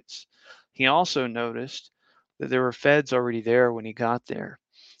jackets. He also noticed that there were feds already there when he got there,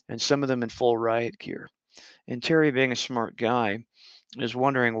 and some of them in full riot gear. And Terry, being a smart guy, is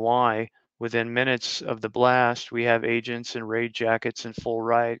wondering why within minutes of the blast we have agents in raid jackets and full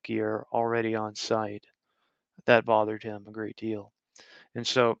riot gear already on site. That bothered him a great deal. And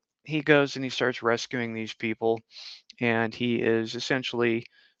so he goes and he starts rescuing these people, and he is essentially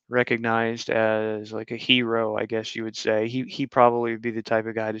recognized as like a hero, I guess you would say. He probably would be the type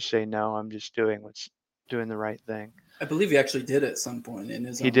of guy to say, no, I'm just doing the right thing. I believe he actually did at some point in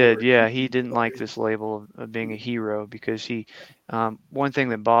his He own did, work. yeah. He didn't like this label of being a hero, because one thing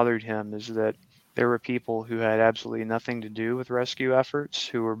that bothered him is that there were people who had absolutely nothing to do with rescue efforts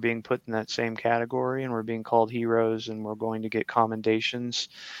who were being put in that same category and were being called heroes and were going to get commendations.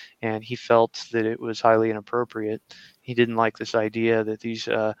 And he felt that it was highly inappropriate. He didn't like this idea that these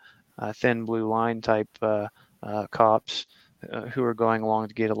thin blue line type cops who are going along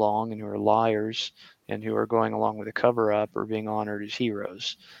to get along and who are liars and who are going along with a cover up are being honored as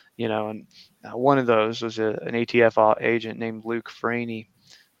heroes. And one of those was an ATF agent named Luke Franey,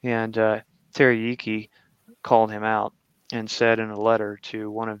 and Terry Eakey called him out and said in a letter to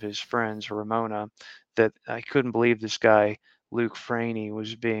one of his friends, Ramona, that I couldn't believe this guy Luke Franey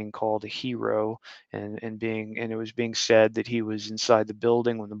was being called a hero, and it was being said that he was inside the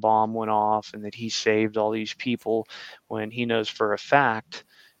building when the bomb went off and that he saved all these people, when he knows for a fact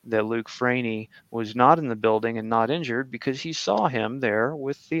that Luke Franey was not in the building and not injured, because he saw him there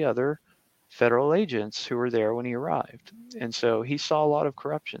with the other federal agents who were there when he arrived. And so he saw a lot of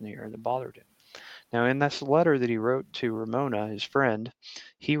corruption here that bothered him. Now, in this letter that he wrote to Ramona, his friend,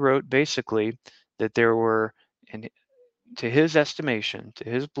 he wrote basically that there were, and to his estimation, to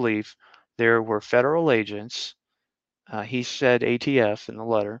his belief, there were federal agents, he said ATF in the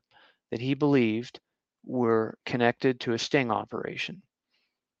letter, that he believed were connected to a sting operation.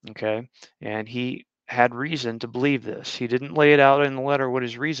 Okay, and he had reason to believe this. He didn't lay it out in the letter what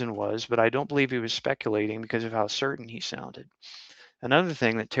his reason was, but I don't believe he was speculating because of how certain he sounded. Another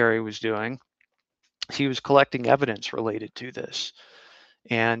thing that Terry was doing, he was collecting evidence related to this.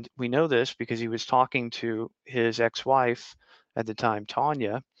 And we know this because he was talking to his ex-wife at the time,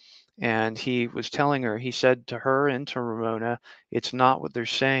 Tanya, and he was telling her, he said to her and to Ramona, it's not what they're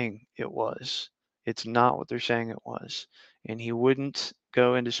saying it was. It's not what they're saying it was. And he wouldn't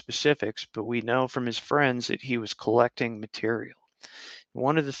go into specifics, but we know from his friends that he was collecting material.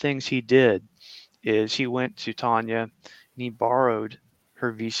 One of the things he did is he went to Tanya and he borrowed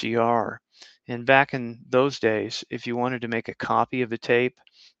her VCR. And back in those days, if you wanted to make a copy of a tape,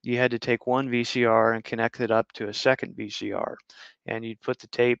 you had to take one VCR and connect it up to a second VCR. And you'd put the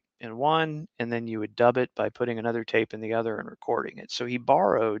tape in one, and then you would dub it by putting another tape in the other and recording it. So he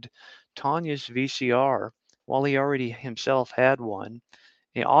borrowed Tanya's VCR while he already himself had one.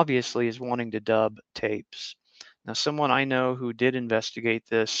 He obviously is wanting to dub tapes. Now, someone I know who did investigate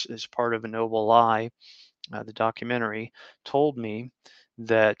this as part of A Noble Lie, the documentary, told me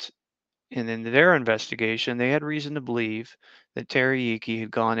that And in their investigation, they had reason to believe that Terry Yeakey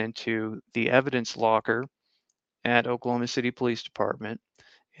had gone into the evidence locker at Oklahoma City Police Department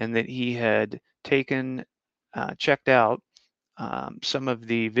and that he had checked out some of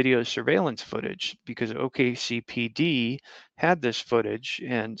the video surveillance footage because OKCPD had this footage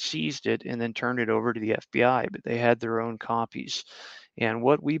and seized it and then turned it over to the FBI, but they had their own copies. And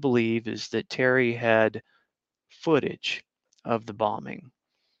what we believe is that Terry had footage of the bombing.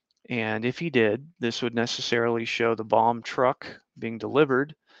 And if he did, this would necessarily show the bomb truck being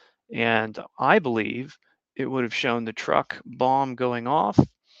delivered. And I believe it would have shown the truck bomb going off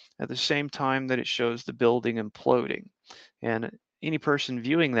at the same time that it shows the building imploding. And any person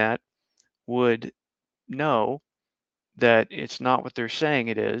viewing that would know that it's not what they're saying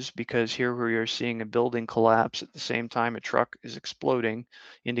it is, because here we are seeing a building collapse at the same time a truck is exploding,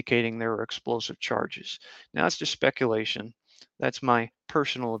 indicating there were explosive charges. Now, it's just speculation. That's my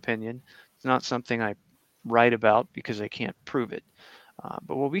personal opinion. It's not something I write about because I can't prove it.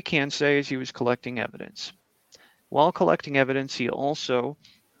 But what we can say is he was collecting evidence. While collecting evidence, he also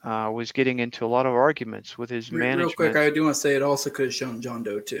was getting into a lot of arguments with his management. Real quick, I do want to say it also could have shown John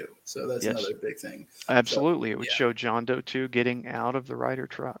Doe too. So that's another big thing. Absolutely. So, it would show John Doe too getting out of the Ryder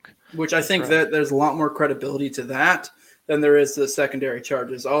truck. Which I think that there's a lot more credibility to that than there is to the secondary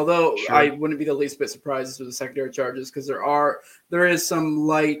charges. Although I wouldn't be the least bit surprised with the secondary charges because there is some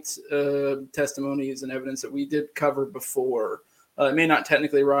light testimonies and evidence that we did cover before. It may not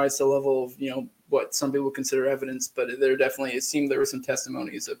technically rise to the level of, what some people consider evidence, but it seemed there were some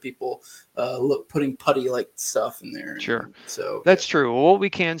testimonies of people putting putty-like stuff in there. Sure. So that's true. Well, what we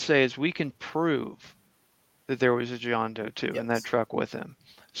can say is we can prove that there was a John Doe too in that truck with him.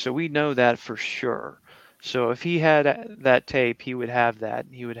 So we know that for sure. So if he had that tape, he would have that.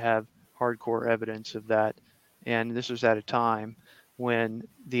 He would have hardcore evidence of that. And this was at a time when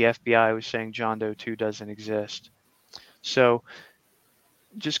the FBI was saying John Doe 2 doesn't exist. So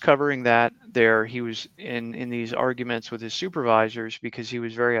just covering that there, he was in these arguments with his supervisors because he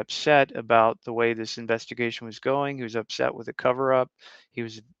was very upset about the way this investigation was going. He was upset with the cover-up. He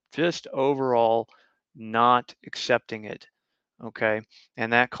was just overall not accepting it. Okay.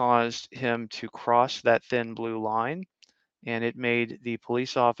 And that caused him to cross that thin blue line, and it made the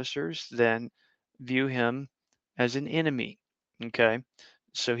police officers then view him as an enemy. Okay.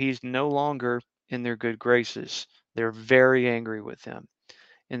 So he's no longer in their good graces. They're very angry with him.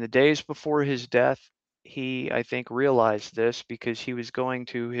 In the days before his death, he, I think, realized this because he was going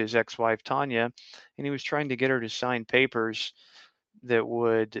to his ex-wife, Tanya, and he was trying to get her to sign papers that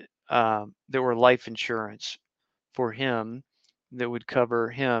were life insurance for him, that would cover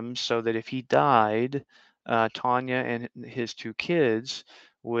him so that if he died, Tanya and his 2 kids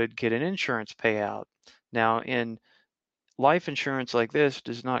would get an insurance payout. Now, in life insurance like this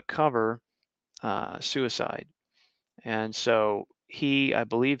does not cover suicide. And so he, I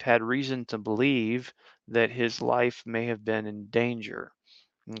believe, had reason to believe that his life may have been in danger.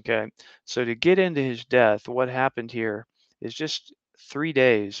 Okay. So to get into his death, what happened here is just 3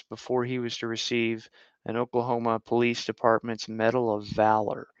 days before he was to receive an Oklahoma Police Department's Medal of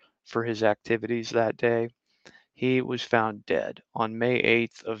Valor for his activities that day, he was found dead on May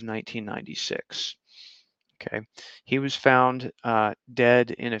 8th of 1996. Okay. He was found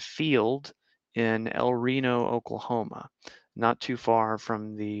dead in a field in El Reno, Oklahoma, not too far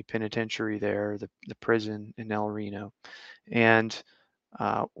from the penitentiary there, the prison in El Reno. And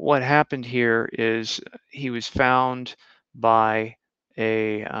what happened here is he was found by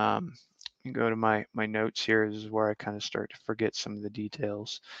a, go to my notes here. This is where I kind of start to forget some of the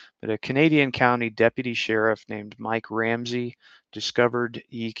details. But a Canadian County deputy sheriff named Mike Ramsey discovered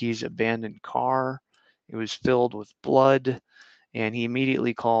Yeakey's abandoned car. It was filled with blood, and he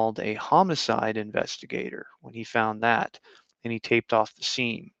immediately called a homicide investigator when he found that, and he taped off the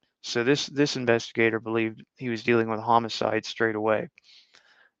scene. So this investigator believed he was dealing with homicide straight away.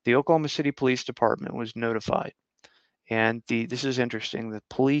 The Oklahoma City Police Department was notified, and this is interesting.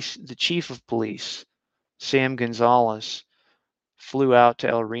 The chief of police, Sam Gonzalez, flew out to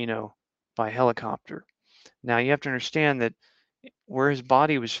El Reno by helicopter. Now you have to understand that where his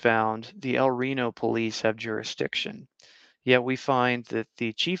body was found, the El Reno police have jurisdiction. Yet we find that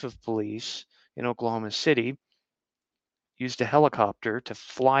the chief of police in Oklahoma City used a helicopter to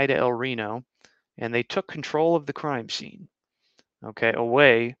fly to El Reno, and they took control of the crime scene, okay,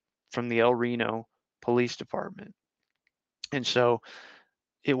 away from the El Reno Police Department. And so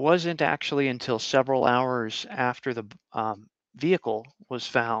it wasn't actually until several hours after the vehicle was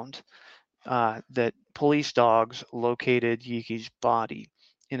found that police dogs located Yeakey's body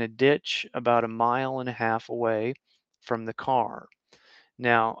in a ditch about 1.5 miles away from the car.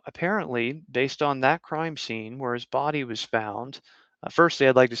 Now, apparently, based on that crime scene where his body was found, firstly,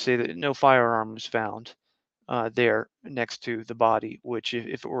 I'd like to say that no firearm was found there next to the body, which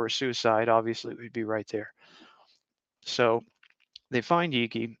if it were a suicide, obviously it would be right there. So they find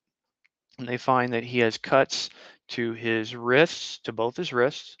Yiki, and they find that he has cuts to his wrists, to both his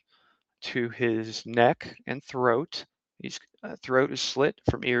wrists, to his neck and throat. His throat is slit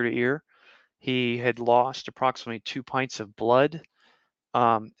from ear to ear. He had lost approximately 2 pints of blood.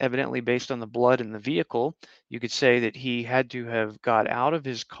 Evidently, based on the blood in the vehicle, you could say that he had to have got out of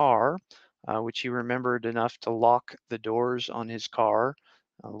his car, which he remembered enough to lock the doors on his car,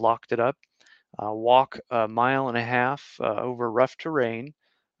 locked it up, walk 1.5 miles over rough terrain,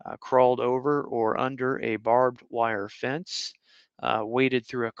 crawled over or under a barbed wire fence, waded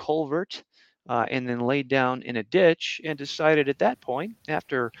through a culvert, and then laid down in a ditch, and decided at that point,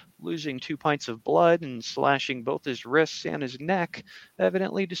 after losing 2 pints of blood and slashing both his wrists and his neck,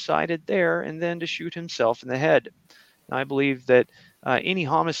 evidently decided there and then to shoot himself in the head. And I believe that any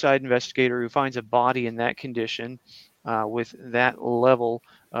homicide investigator who finds a body in that condition with that level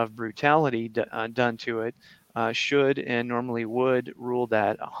of brutality done to it should and normally would rule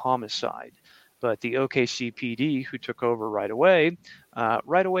that a homicide. But the OKC PD, who took over right away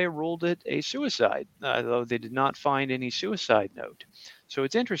ruled it a suicide, though they did not find any suicide note. So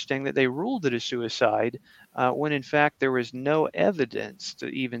it's interesting that they ruled it a suicide when in fact there was no evidence to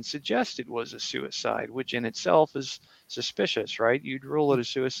even suggest it was a suicide, which in itself is suspicious, right? You'd rule it a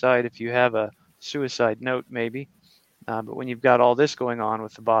suicide if you have a suicide note, maybe. But when you've got all this going on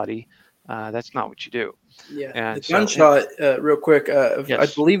with the body, that's not what you do. Yeah, And the gunshot, real quick, I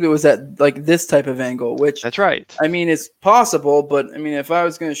Yes. believe it was at like this type of angle, which That's right. I mean, it's possible, but I mean, if I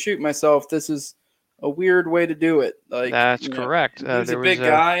was going to shoot myself, this is a weird way to do it. Like That's you know, correct. He was a There was big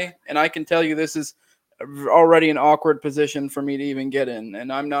guy, and I can tell you this is already an awkward position for me to even get in,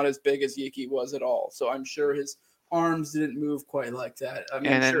 and I'm not as big as Yiki was at all, so I'm sure his arms didn't move quite like that. I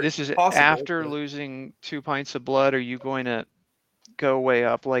mean, And then sure, this is it's possible, after but- losing 2 pints of blood. Are you going to go way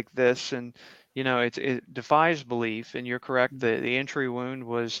up like this? And you know, it defies belief. And you're correct. The entry wound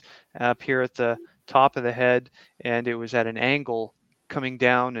was up here at the top of the head, and it was at an angle coming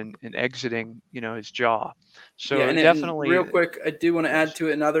down and exiting, you know, his jaw. So yeah, and definitely, real quick, I do want to yes. add to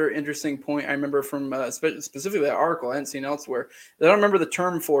it another interesting point. I remember from specifically that article, I hadn't seen elsewhere. I don't remember the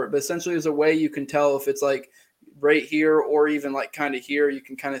term for it, but essentially there's a way you can tell if it's like right here or even like kind of here. You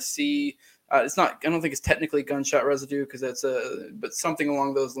can kind of see. It's not. I don't think it's technically gunshot residue because that's but something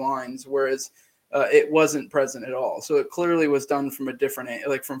along those lines. Whereas it wasn't present at all, so it clearly was done from a different,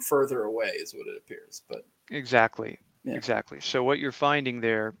 like from further away, is what it appears. But Exactly. Yeah. Exactly. So what you're finding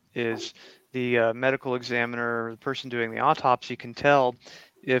there is the medical examiner, the person doing the autopsy, can tell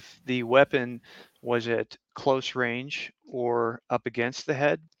if the weapon was at close range or up against the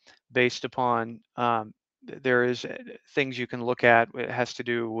head, based upon there is things you can look at. It has to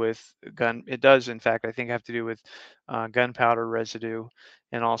do with gun. It does, in fact, I think, have to do with gunpowder residue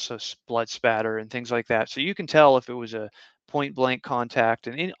and also blood spatter and things like that. So you can tell if it was a point blank contact,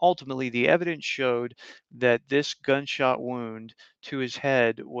 and ultimately the evidence showed that this gunshot wound to his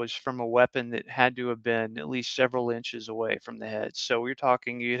head was from a weapon that had to have been at least several inches away from the head. So we're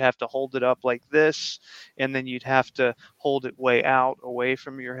talking you'd have to hold it up like this, and then you'd have to hold it way out away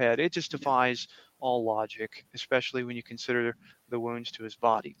from your head. It just defies all logic, especially when you consider the wounds to his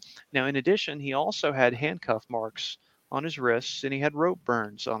body. Now, in addition, he also had handcuff marks on his wrists, and he had rope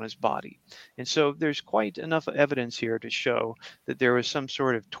burns on his body. And so there's quite enough evidence here to show that there was some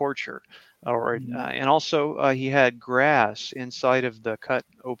sort of torture. And also he had grass inside of the cut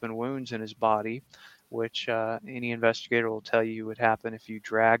open wounds in his body, which any investigator will tell you would happen if you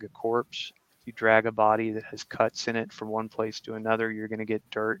drag a corpse. If you drag a body that has cuts in it from one place to another, you're going to get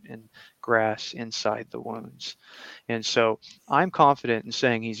dirt and grass inside the wounds. And so I'm confident in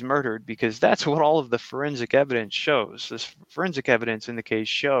saying he's murdered because that's what all of the forensic evidence shows. This forensic evidence in the case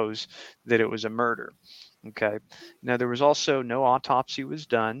shows that it was a murder. Okay. Now, there was also no autopsy was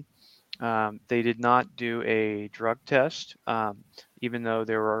done. They did not do a drug test, even though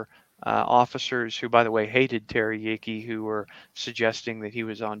there were officers who, by the way, hated Terry Yaki, who were suggesting that he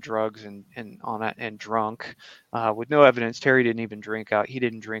was on drugs and drunk, with no evidence. Terry didn't even drink out; he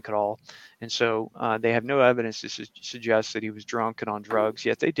didn't drink at all, and so they have no evidence to suggest that he was drunk and on drugs.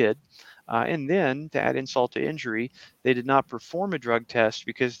 Yet they did. And then, to add insult to injury, they did not perform a drug test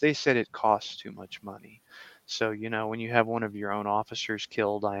because they said it costs too much money. So, you know, when you have one of your own officers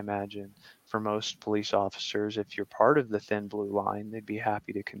killed, I imagine for most police officers, if you're part of the thin blue line, they'd be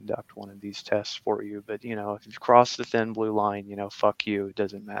happy to conduct one of these tests for you. But, you know, if you've crossed the thin blue line, you know, fuck you, it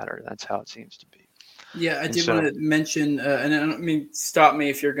doesn't matter. That's how it seems to be. Yeah, I And did want so, to mention, and I don't mean stop me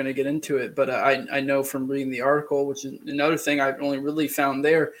if you're going to get into it, but I know from reading the article, which is another thing I've only really found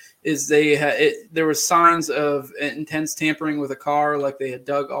there is there were signs of intense tampering with a car, like they had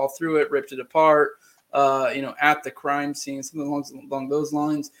dug all through it, ripped it apart, at the crime scene, something along those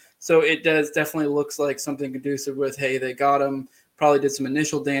lines. So it does definitely looks like something conducive with, hey, they got him, probably did some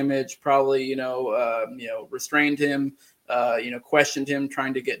initial damage, probably restrained him, questioned him,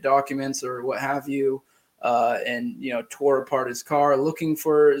 trying to get documents or what have you, and tore apart his car looking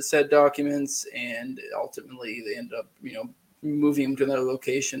for said documents, and ultimately they end up moving him to another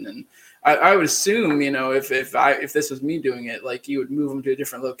location. And I would assume if this was me doing it, like you would move him to a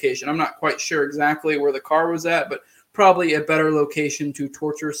different location. I'm not quite sure exactly where the car was at, but probably a better location to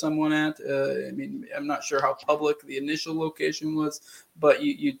torture someone at. I'm not sure how public the initial location was, but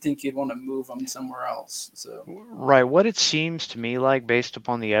you'd think you'd want to move them somewhere else. So right, what it seems to me like, based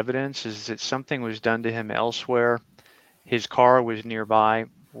upon the evidence, is that something was done to him elsewhere. His car was nearby,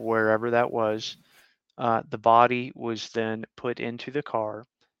 wherever that was. The body was then put into the car.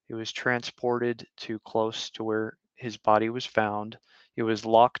 It was transported to close to where his body was found. It was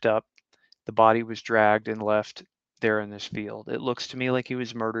locked up. The body was dragged and left there in this field. It looks to me like he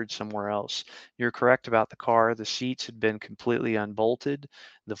was murdered somewhere else. You're correct about the car. The seats had been completely unbolted.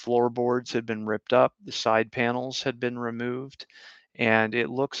 The floorboards had been ripped up. The side panels had been removed. And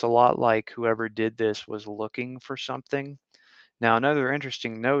it looks a lot like whoever did this was looking for something. Now, another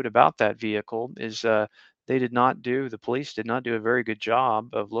interesting note about that vehicle is the police did not do a very good job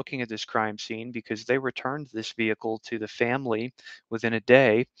of looking at this crime scene, because they returned this vehicle to the family within a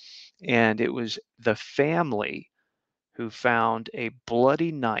day, and it was the family who found a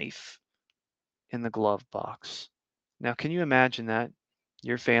bloody knife in the glove box. Now, can you imagine that?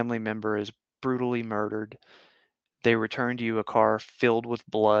 Your family member is brutally murdered. They return to you a car filled with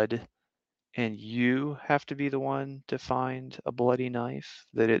blood, and you have to be the one to find a bloody knife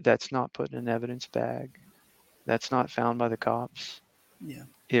that's not put in an evidence bag, that's not found by the cops. yeah.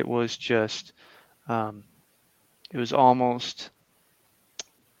 It was just, it was almost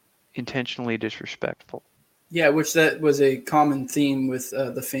intentionally disrespectful. Yeah, which that was a common theme with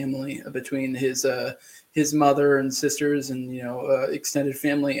the family, between his mother and sisters, and extended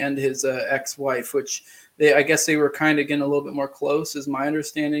family, and his ex-wife, which I guess they were kind of getting a little bit more close, is my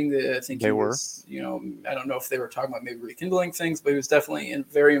understanding. I think They he were. was, I don't know if they were talking about maybe rekindling things, but he was definitely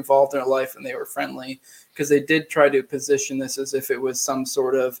very involved in her life, and they were friendly, because they did try to position this as if it was some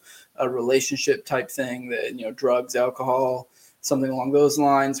sort of a relationship type thing, that drugs, alcohol, something along those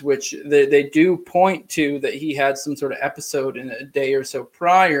lines, which they do point to that he had some sort of episode in a day or so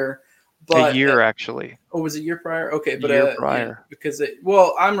prior. A But year, actually. oh, was it a year prior? Okay, A but year yeah, prior. because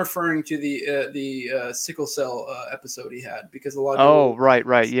I'm referring to the sickle cell episode he had, because a lot of Oh, people,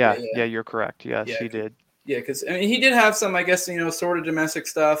 right. yeah, Yeah, you're correct. Yes, yeah, he did. yeah, because he did have some, I guess, sort of domestic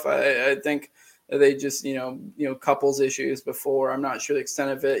stuff. I think they just, couples issues before. I'm not sure the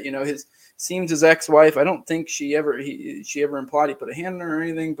extent of it. His ex-wife, I don't think she ever implied he put a hand on her or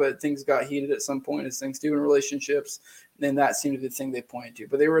anything, but things got heated at some point, as things do in relationships. And that seemed to be the thing they pointed to.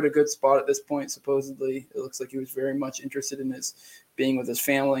 But they were at a good spot at this point, supposedly. It looks like he was very much interested in his being with his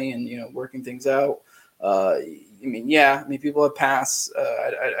family and, working things out. People have passed.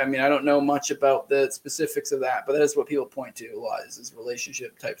 I don't know much about the specifics of that, but that is what people point to a lot, is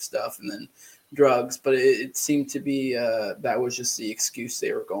relationship type stuff, and then drugs. But it seemed to be that was just the excuse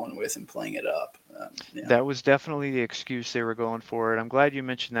they were going with and playing it up. That was definitely the excuse they were going for. And I'm glad you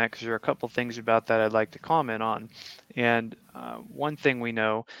mentioned that, because there are a couple things about that I'd like to comment on. And one thing we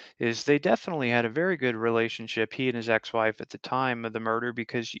know is they definitely had a very good relationship, he and his ex-wife, at the time of the murder,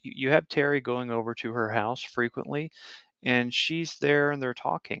 because you have Terry going over to her house frequently, and she's there and they're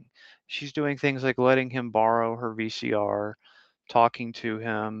talking. She's doing things like letting him borrow her VCR, talking to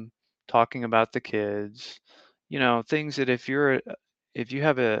him, talking about the kids, things that if you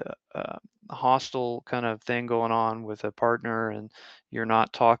have a hostile kind of thing going on with a partner, and you're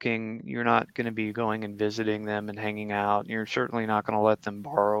not talking, you're not going to be going and visiting them and hanging out. You're certainly not going to let them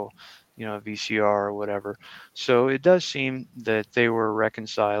borrow, a VCR or whatever. So it does seem that they were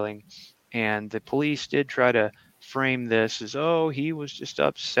reconciling, and the police did try to frame this as, oh, he was just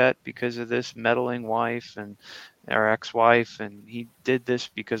upset because of this meddling wife and our ex-wife, and he did this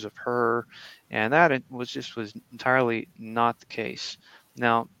because of her, and that was entirely not the case.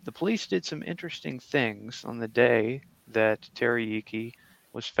 Now, the police did some interesting things on the day that Terry Yeeke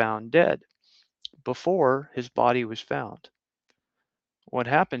was found dead, before his body was found. What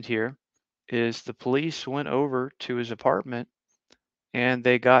happened here is the police went over to his apartment, and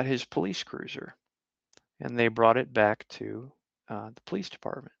they got his police cruiser, and they brought it back to the police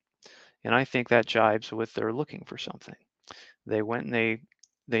department. And I think that jives with they're looking for something. They went and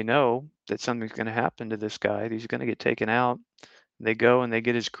they know that something's going to happen to this guy. He's going to get taken out. They go and they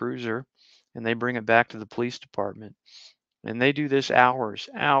get his cruiser and they bring it back to the police department. And they do this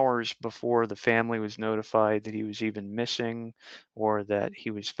hours before the family was notified that he was even missing or that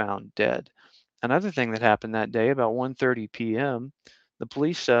he was found dead. Another thing that happened that day, about 1:30 p.m., the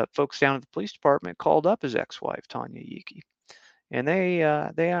police folks down at the police department called up his ex-wife, Tanya Yiki, and they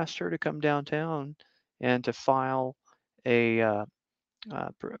asked her to come downtown and to file a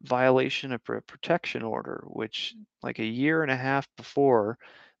violation of protection order, which like a year and a half before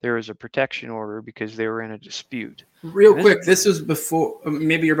there was a protection order because they were in a dispute. Real quick, this was before,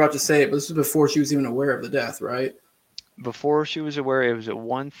 maybe you're about to say it, but this was before she was even aware of the death, right? Before she was aware, it was at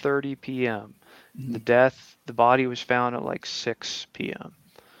 1:30 p.m. The body was found at like 6 p.m.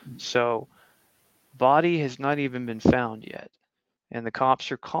 So body has not even been found yet. And the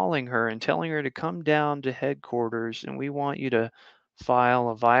cops are calling her and telling her to come down to headquarters, and we want you to file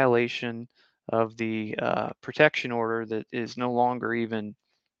a violation of the protection order that is no longer even,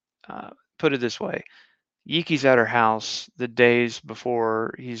 put it this way, Yiki's at her house the days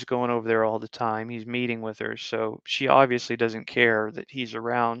before. He's going over there all the time. He's meeting with her. So she obviously doesn't care that he's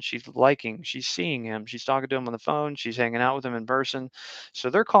around. She's seeing him. She's talking to him on the phone. She's hanging out with him in person.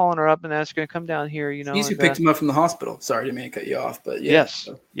 So they're calling her up and asking her to come down here, He's who picked him up from the hospital. Sorry to cut you off, but yeah.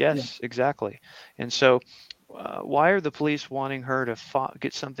 Yes, exactly. And so why are the police wanting her to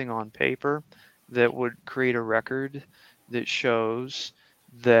get something on paper that would create a record that shows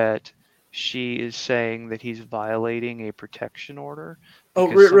that she is saying that he's violating a protection order?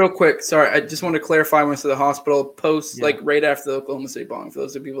 Real quick. Sorry. I just want to clarify. I went to the hospital like right after the Oklahoma City bombing, for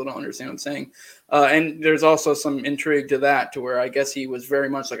those of people who don't understand what I'm saying. And there's also some intrigue to that, to where I guess he was very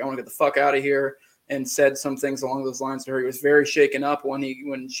much like, I want to get the fuck out of here, and said some things along those lines to her. He was very shaken up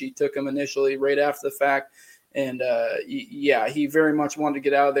when she took him initially right after the fact. And he very much wanted to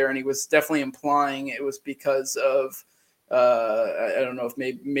get out of there. And he was definitely implying it was because of, I don't know if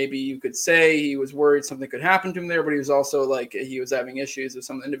maybe you could say he was worried something could happen to him there, but he was also like, he was having issues with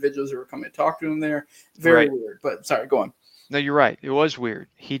some of the individuals who were coming to talk to him there. Very weird, but sorry, go on. No, you're right. It was weird.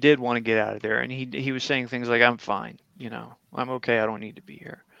 He did want to get out of there, and he was saying things like, I'm fine, I'm okay. I don't need to be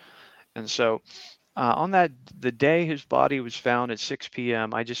here. And so on the day his body was found at 6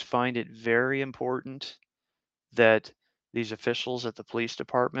 p.m., I just find it very important that these officials at the police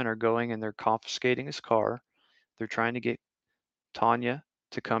department are going and they're confiscating his car. They're trying to get Tanya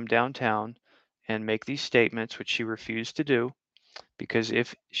to come downtown and make these statements, which she refused to do, because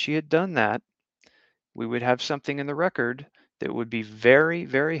if she had done that, we would have something in the record that would be very,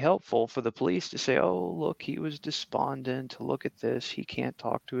 very helpful for the police to say, oh, look, he was despondent. Look at this. He can't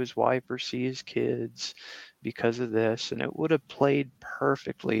talk to his wife or see his kids because of this. And it would have played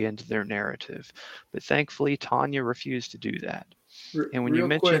perfectly into their narrative. But thankfully, Tanya refused to do that. And when you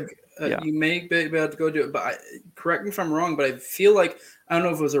mentioned, you may be able to go do it, but correct me if I'm wrong, but I feel like, I don't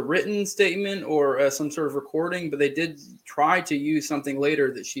know if it was a written statement or some sort of recording, but they did try to use something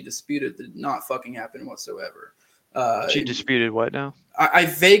later that she disputed that did not fucking happen whatsoever. She disputed what now? I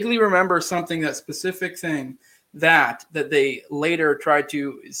vaguely remember something, that specific thing that they later tried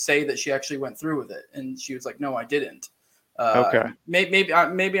to say that she actually went through with it, and she was like, no, I didn't. Okay. Maybe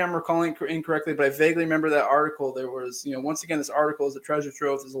I'm recalling incorrectly, but I vaguely remember that article. There was, once again, this article is a treasure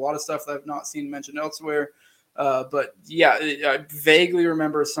trove. There's a lot of stuff that I've not seen mentioned elsewhere. But yeah, I vaguely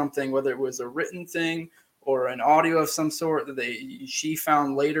remember something, whether it was a written thing or an audio of some sort that she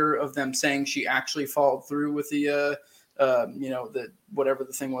found later of them saying she actually followed through with the the whatever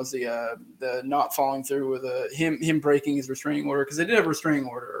the thing was, the not following through with him breaking his restraining order, because they did have a restraining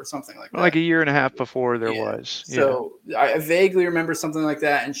order or something like that. Like a year and a half before there was. So I vaguely remember something like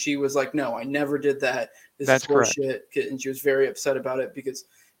that, and she was like, "No, I never did that. This is bullshit," and she was very upset about it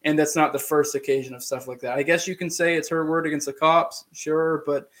and that's not the first occasion of stuff like that. I guess you can say it's her word against the cops, sure,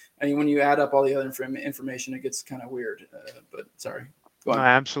 but I mean, when you add up all the other information, it gets kind of weird. But sorry. No,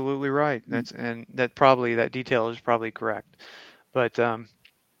 absolutely right. That detail is probably correct. But some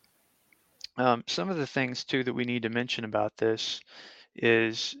of the things too that we need to mention about this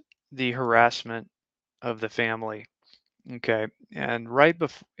is the harassment of the family. Okay, and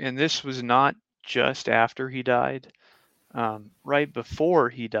and this was not just after he died. Right before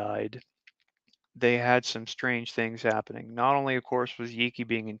he died, they had some strange things happening. Not only, of course, was Yiki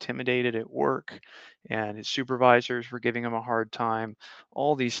being intimidated at work, and his supervisors were giving him a hard time,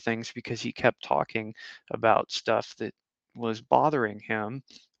 all these things because he kept talking about stuff that was bothering him,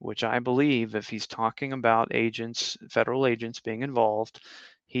 which I believe if he's talking about federal agents being involved,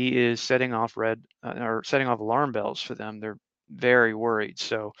 he is setting off alarm bells for them. They're very worried.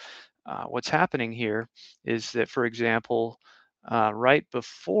 So What's happening here is that, for example, right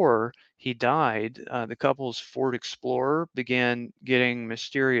before he died, the couple's Ford Explorer began getting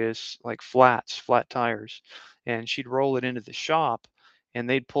mysterious, like flat tires, and she'd roll it into the shop, and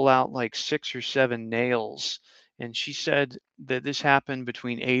they'd pull out like 6 or 7 nails. And she said that this happened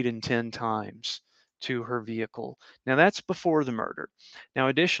between 8 and 10 times to her vehicle. Now that's before the murder. Now,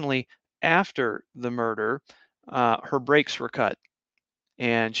 additionally, after the murder, her brakes were cut,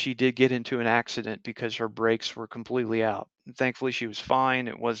 and she did get into an accident because her brakes were completely out. And thankfully, she was fine.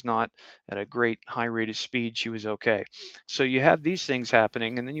 It was not at a great high rate of speed. She was okay. So you have these things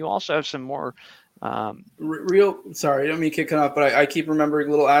happening, and then you also have some more. Sorry, I don't mean to kick it off, but I keep remembering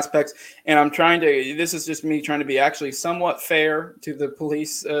little aspects, and I'm trying to. This is just me trying to be actually somewhat fair to the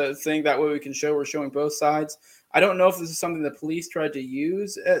police thing. That way, we can show we're showing both sides. I don't know if this is something the police tried to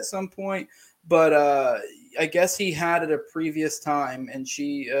use at some point, but I guess he had at a previous time, and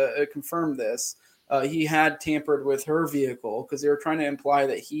she confirmed this. He had tampered with her vehicle because they were trying to imply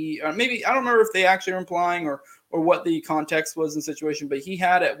that he maybe I don't remember if they actually were implying or what the context was in the situation, but he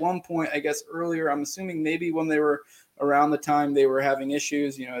had at one point, I guess earlier, I'm assuming maybe when they were around the time they were having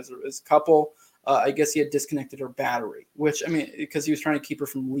issues, as a couple, I guess he had disconnected her battery, which, I mean, because he was trying to keep her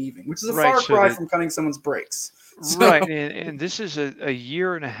from leaving, which is a far cry from cutting someone's brakes. So. Right, and this is a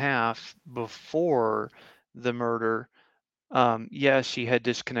year and a half before the murder. Yes, he had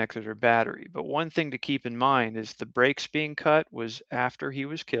disconnected her battery, but one thing to keep in mind is the brakes being cut was after he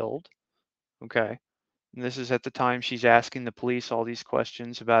was killed. Okay. And this is at the time she's asking the police all these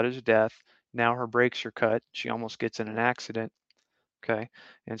questions about his death. Now her brakes are cut. She almost gets in an accident. Okay.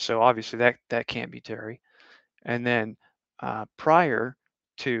 And so obviously that can't be Terry. And then prior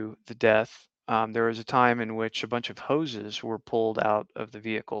to the death, there was a time in which a bunch of hoses were pulled out of the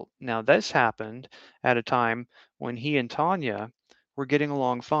vehicle. Now, this happened at a time when he and Tanya were getting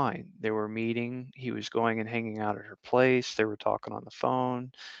along fine. They were meeting. He was going and hanging out at her place. They were talking on the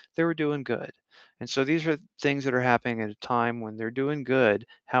phone. They were doing good. And so these are things that are happening at a time when they're doing good.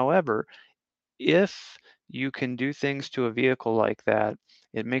 However, if you can do things to a vehicle like that,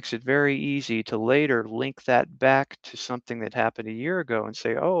 it makes it very easy to later link that back to something that happened a year ago and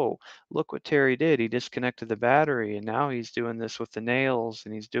say, oh, look what Terry did. He disconnected the battery, and now he's doing this with the nails,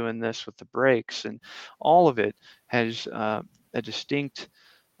 and he's doing this with the brakes. And all of it has a distinct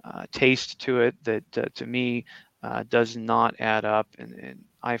taste to it that to me does not add up, and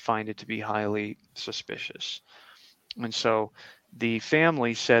I find it to be highly suspicious. And so the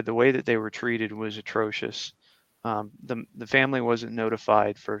family said the way that they were treated was atrocious. The family wasn't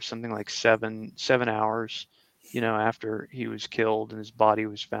notified for something like seven hours, after he was killed and his body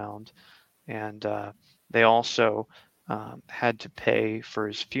was found, and they also had to pay for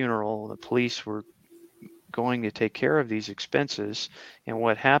his funeral. The police were going to take care of these expenses, and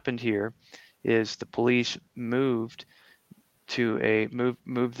what happened here is the police moved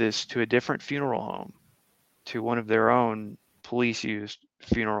this to a different funeral home, to one of their own police-used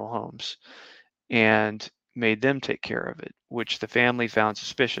funeral homes, and made them take care of it, which the family found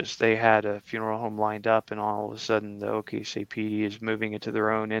suspicious. They had a funeral home lined up, and all of a sudden the OKC is moving it to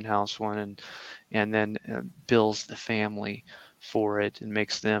their own in-house one, and then bills the family for it and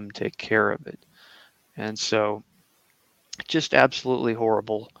makes them take care of it. And so just absolutely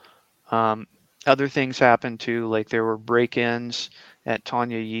horrible. Other things happened too, like there were break-ins at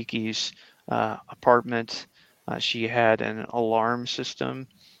Tanya Yiki's apartment. She had an alarm system,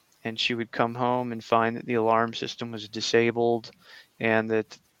 and she would come home and find that the alarm system was disabled, and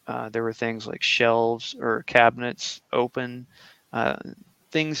that there were things like shelves or cabinets open,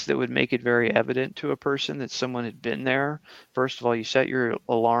 things that would make it very evident to a person that someone had been there. First of all, you set your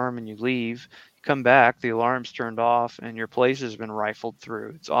alarm and you leave. You come back, the alarm's turned off, and your place has been rifled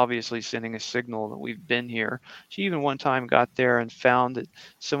through. It's obviously sending a signal that we've been here. She even one time got there and found that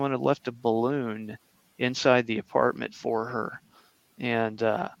someone had left a balloon inside the apartment for her, and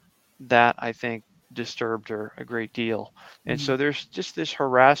that, I think, disturbed her a great deal. And so there's just this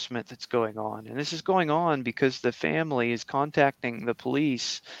harassment that's going on, and this is going on because the family is contacting the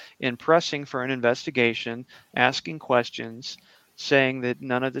police and pressing for an investigation, asking questions, saying that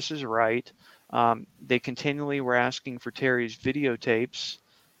none of this is right. They continually were asking for Terry's videotapes,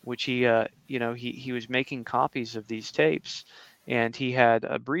 which he was making copies of these tapes. And he had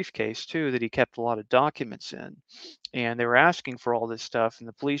a briefcase too that he kept a lot of documents in. And they were asking for all this stuff, and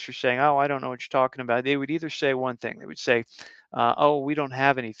the police were saying, oh, I don't know what you're talking about. They would either say one thing. They would say, oh, we don't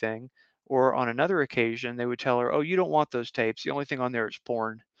have anything. Or on another occasion, they would tell her, oh, you don't want those tapes. The only thing on there is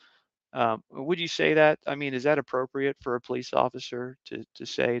porn. Would you say that? I mean, is that appropriate for a police officer to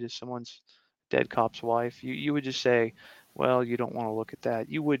say to someone's dead cop's wife? You would just say, well, you don't want to look at that.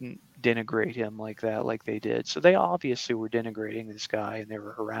 You wouldn't denigrate him like that, like they did. So they obviously were denigrating this guy and they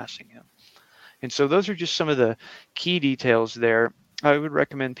were harassing him. And so those are just some of the key details there. I would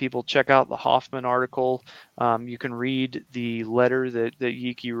recommend people check out the Hoffman article. You can read the letter that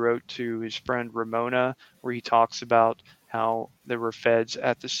Yiki wrote to his friend Ramona, where he talks about how there were feds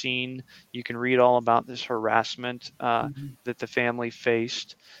at the scene. You can read all about this harassment that the family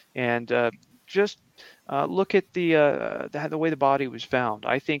faced, and just look at the way the body was found.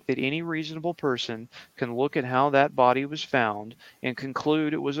 I think that any reasonable person can look at how that body was found and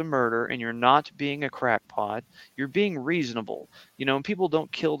conclude it was a murder, and you're not being a crackpot. You're being reasonable. You know, and people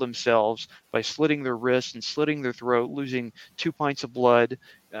don't kill themselves by slitting their wrists and slitting their throat, losing 2 pints of blood,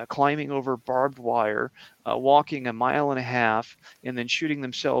 climbing over barbed wire, walking a mile and a half, and then shooting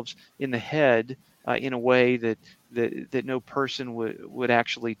themselves in the head in a way that no person would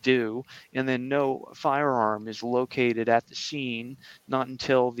actually do. And then no firearm is located at the scene, not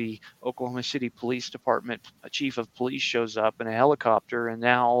until the Oklahoma City Police Department chief of police shows up in a helicopter, and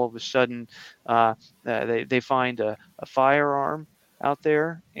now all of a sudden they find a firearm out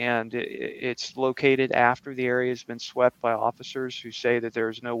there, and it's located after the area has been swept by officers who say that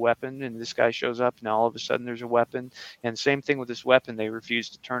there's no weapon, and this guy shows up, and all of a sudden there's a weapon. And same thing with this weapon. They refuse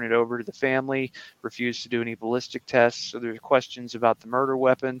to turn it over to the family, refuse to do any ballistic tests, so there's questions about the murder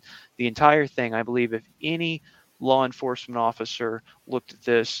weapon. The entire thing, I believe, if any law enforcement officer looked at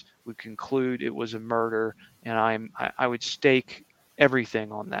this, would conclude it was a murder, and I would stake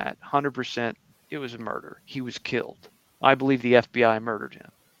everything on that. 100% it was a murder. He was killed. I believe the FBI murdered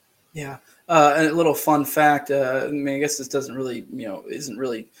him. Yeah. And a little fun fact. I mean, I guess this doesn't really, isn't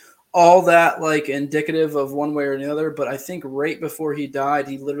really all that like indicative of one way or the other, but I think right before he died,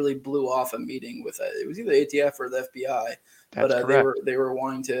 he literally blew off a meeting with it was either ATF or the FBI. That's but correct. they were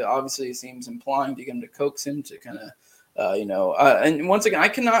wanting to, obviously it seems implying to get him to coax him to kind of, and once again, I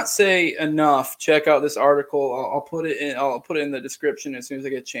cannot say enough. Check out this article. I'll put it in the description as soon as I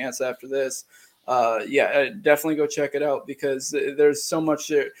get a chance after this. Definitely go check it out, because there's so much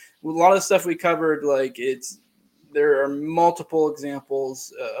there. A lot of the stuff we covered, like there are multiple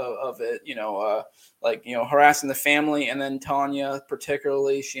examples of it, harassing the family. And then Tanya,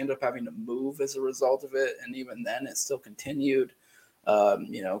 particularly, she ended up having to move as a result of it. And even then it still continued,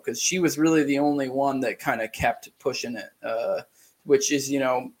 because she was really the only one that kind of kept pushing it, which is,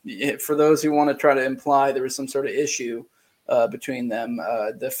 for those who want to try to imply there was some sort of issue between them,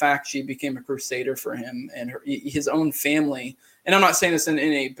 the fact she became a crusader for him and his own family. And I'm not saying this in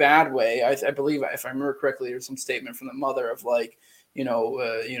a bad way. I believe, if I remember correctly, there's some statement from the mother of like, we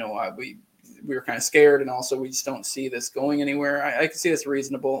were kind of scared, and also we just don't see this going anywhere. I can see this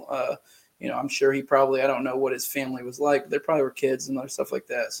reasonable. I'm sure he probably, I don't know what his family was like, but there probably were kids and other stuff like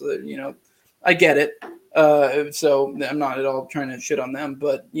that. So that, I get it. So I'm not at all trying to shit on them,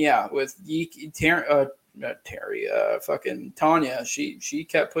 but yeah, with fucking Tanya, she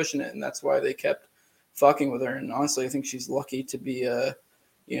kept pushing it, and that's why they kept fucking with her. And honestly, I think she's lucky to be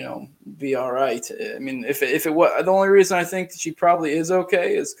be all right. I mean, if it was, the only reason I think she probably is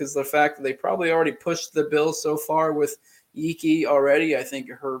okay is because the fact that they probably already pushed the bill so far with Yiki already. I think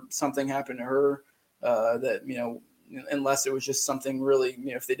something happened to her that unless it was just something really,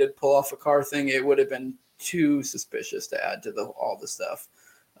 if they did pull off a car thing, it would have been too suspicious to add to all the stuff.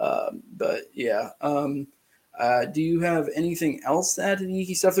 But yeah. Do you have anything else to add to the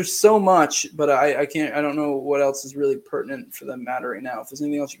Yiki stuff? There's so much, but I don't know what else is really pertinent for the matter right now. If there's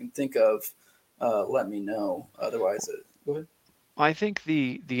anything else you can think of, let me know. Otherwise, go ahead. I think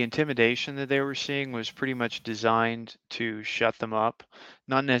the intimidation that they were seeing was pretty much designed to shut them up.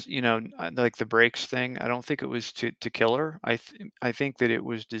 Not like the brakes thing. I don't think it was to kill her. I think that it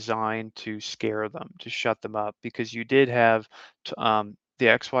was designed to scare them, to shut them up, because you did have the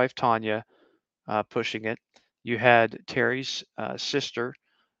ex-wife Tanya pushing it. You had Terry's sister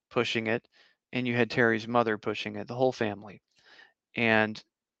pushing it, and you had Terry's mother pushing it, the whole family. And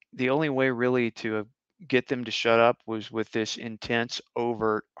the only way really to get them to shut up was with this intense,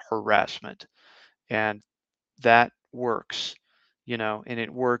 overt harassment. And that works, and it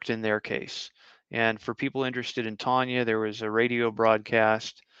worked in their case. And for people interested in Tanya, there was a radio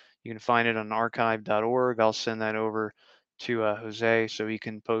broadcast. You can find it on archive.org. I'll send that over to Jose so he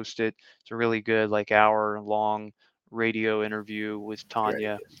can post it. It's a really good, hour-long radio interview with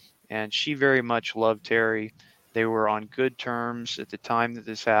Tanya. Great. And she very much loved Terry. They were on good terms at the time that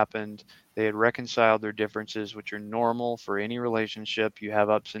this happened. They had reconciled their differences, which are normal for any relationship. You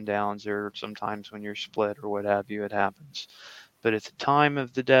have ups and downs. There sometimes when you're split or what have you, it happens. But at the time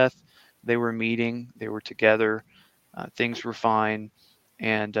of the death, they were meeting. They were together. Things were fine.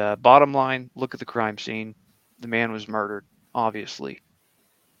 And bottom line, look at the crime scene. the man was murdered, obviously.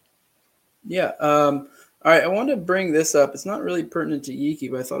 Yeah. All right. I wanted to bring this up. It's not really pertinent to Yiki,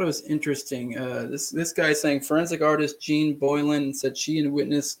 but I thought it was interesting. This guy saying forensic artist Jean Boylan said she and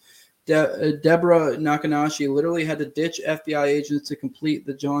witness Deborah Nakanashi literally had to ditch FBI agents to complete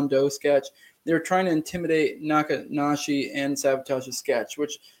the John Doe sketch. They were trying to intimidate Nakanashi and sabotage the sketch,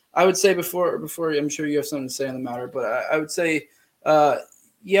 which I would say before I'm sure you have something to say on the matter, but I would say,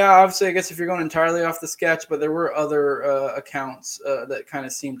 yeah, obviously, I guess if you're going entirely off the sketch, but there were other accounts that kind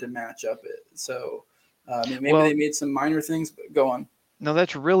of seemed to match up it. So maybe they made some minor things, but go on. No,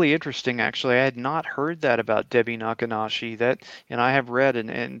 that's really interesting, actually. I had not heard that about Debbie Nakanashi. And I have read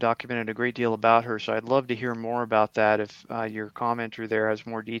and documented a great deal about her, so I'd love to hear more about that. If your commenter there has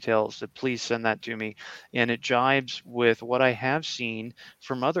more details, so please send that to me. And it jibes with what I have seen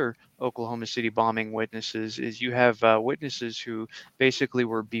from other Oklahoma City bombing witnesses. Is you have witnesses who basically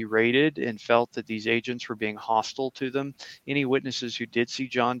were berated and felt that these agents were being hostile to them. Any witnesses who did see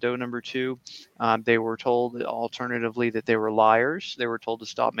John Doe number 2, they were told alternatively that they were liars. They were told to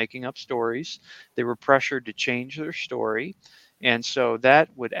stop making up stories. They were pressured to change their story. And so that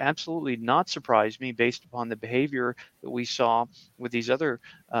would absolutely not surprise me based upon the behavior that we saw with these other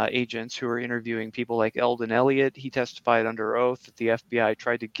agents who are interviewing people like Eldon Elliott. He testified under oath that the FBI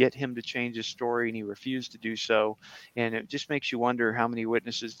tried to get him to change his story and he refused to do so. And it just makes you wonder how many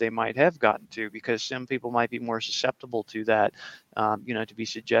witnesses they might have gotten to, because some people might be more susceptible to that. To be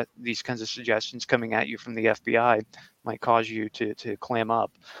these kinds of suggestions coming at you from the FBI might cause you to clam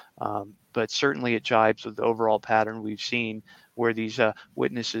up. But certainly it jibes with the overall pattern we've seen, where these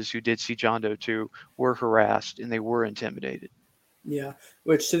witnesses who did see John Doe 2 were harassed and they were intimidated. Yeah,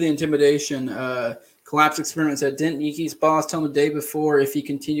 which to the intimidation, Collapse Experiment said, didn't Yiki's boss tell him the day before if he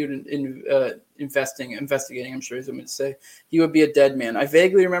continued investigating, I'm sure he's going to say, he would be a dead man? I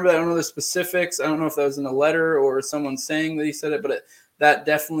vaguely remember that. I don't know the specifics. I don't know if that was in a letter or someone saying that he said it, but that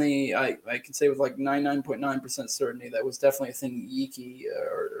definitely, I can say with like 99.9% certainty, that was definitely a thing Yiki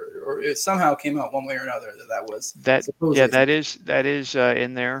or it somehow came out one way or another that was. That is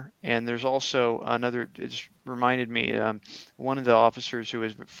in there. And there's also another, it's reminded me, one of the officers who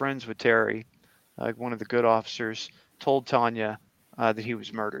was friends with Terry, one of the good officers, told Tanya that he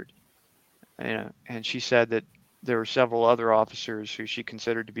was murdered. And she said that there were several other officers who she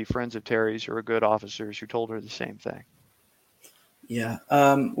considered to be friends of Terry's who were good officers who told her the same thing. Yeah.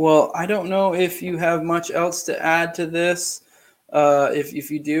 Well, I don't know if you have much else to add to this.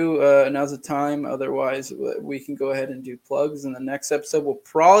 If you do, now's the time. Otherwise, we can go ahead and do plugs. And the next episode will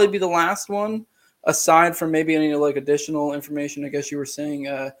probably be the last one, aside from maybe any like additional information. I guess you were saying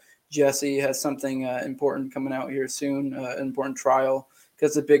Jesse has something important coming out here soon, an important trial.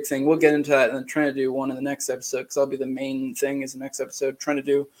 That's a big thing. We'll get into that and trying to do one in the next episode, because that'll be the main thing is the next episode. Trying to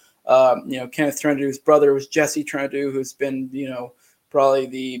do, Kenneth Trentadoo's brother was Jesse Trentadoo, who's been, probably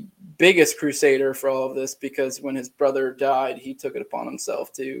the biggest crusader for all of this, because when his brother died, he took it upon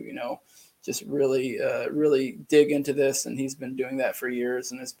himself to, just really dig into this. And he's been doing that for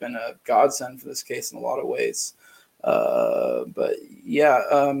years, and it's been a godsend for this case in a lot of ways. But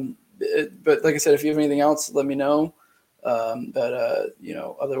like I said, if you have anything else, let me know.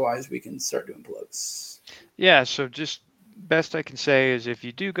 Otherwise we can start doing plugs. Yeah. So just best I can say is if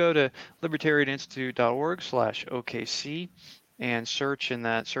you do go to libertarianinstitute.org/OKC and search in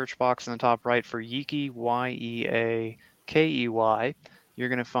that search box in the top right for Yiki, Yeakey, you're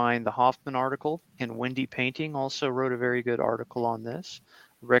going to find the Hoffman article, and Wendy Painting also wrote a very good article on this.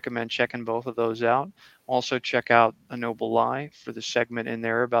 I recommend checking both of those out. Also check out A Noble Lie for the segment in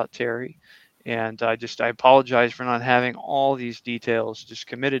there about Terry. And I apologize for not having all these details just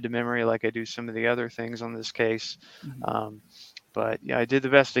committed to memory like I do some of the other things on this case. Mm-hmm. But yeah, I did the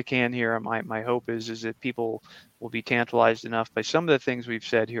best I can here. My hope is that people will be tantalized enough by some of the things we've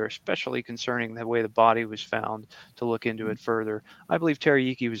said here, especially concerning the way the body was found, to look into it further. I believe Terry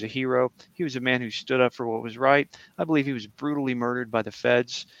Yiki was a hero. He was a man who stood up for what was right. I believe he was brutally murdered by the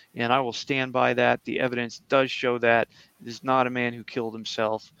feds, and I will stand by that. The evidence does show that. It is not a man who killed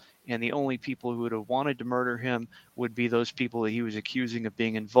himself. And the only people who would have wanted to murder him would be those people that he was accusing of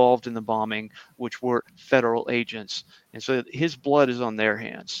being involved in the bombing, which were federal agents. And so his blood is on their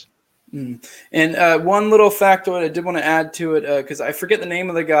hands. Mm. And one little factoid I did want to add to it, because I forget the name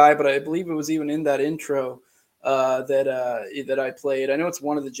of the guy, but I believe it was even in that intro that I played. I know it's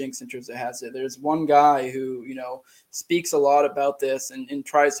one of the Jinx intros that has it. There's one guy who, speaks a lot about this and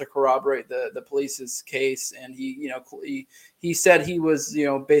tries to corroborate the police's case. And he said he was,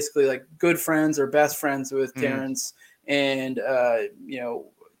 basically like good friends or best friends with Terrence and,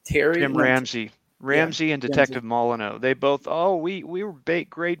 Terry. Jim Ramsey. And Detective Molyneux. They both, we were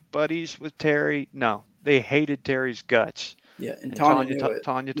great buddies with Terry. No, they hated Terry's guts. Yeah, and And Tanya knew it.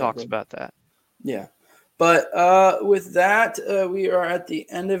 Tanya Yeah, talks go- about that. Yeah. But with that, we are at the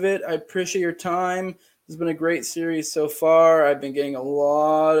end of it. I appreciate your time. This has been a great series so far. I've been getting a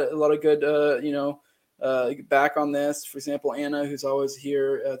lot of good, back on this. For example, Anna, who's always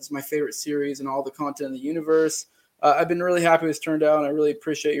here. It's my favorite series and all the content in the universe. I've been really happy with it's turned out, and I really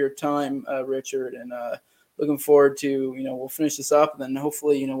appreciate your time, Richard, and looking forward to, we'll finish this up, and then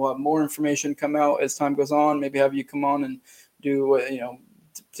hopefully, we'll have more information come out as time goes on. Maybe have you come on and do,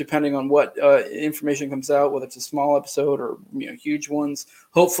 depending on what information comes out, whether it's a small episode or huge ones.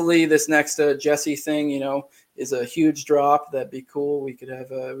 Hopefully, this next Jesse thing, is a huge drop. That'd be cool. We could have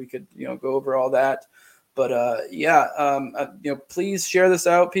go over all that. But please share this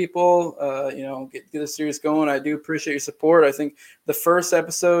out, people. Get this series going. I do appreciate your support. I think the first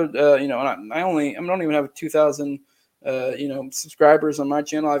episode, I don't even have 2,000. Subscribers on my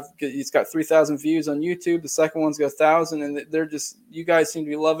channel. It's got 3,000 views on YouTube. The second one's got 1,000, and they're just, you guys seem to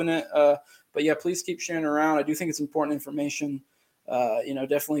be loving it. But yeah, please keep sharing around. I do think it's important information.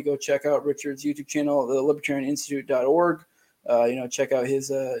 Definitely go check out Richard's YouTube channel, the libertarianinstitute.org. Check out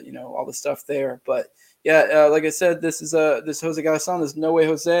his, all the stuff there. But yeah, like I said, this is Jose Galison. This is No Way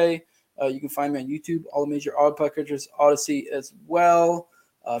Jose. You can find me on YouTube, all the major audio podcatchers, Odyssey as well.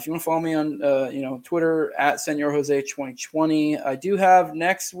 If you want to follow me on, Twitter at SenorJose2020, I do have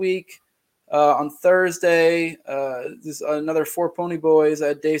next week on Thursday. This another 4 Pony Boys. I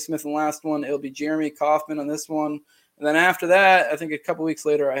had Dave Smith in the last one. It'll be Jeremy Kaufman on this one, and then after that, I think a couple weeks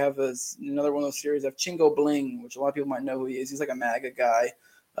later, I have another one of those series. I have Chingo Bling, which a lot of people might know who he is. He's like a MAGA guy.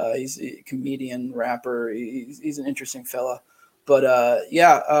 He's a comedian, rapper. He's an interesting fella. But I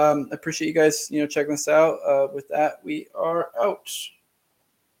appreciate you guys, checking this out. With that, we are out.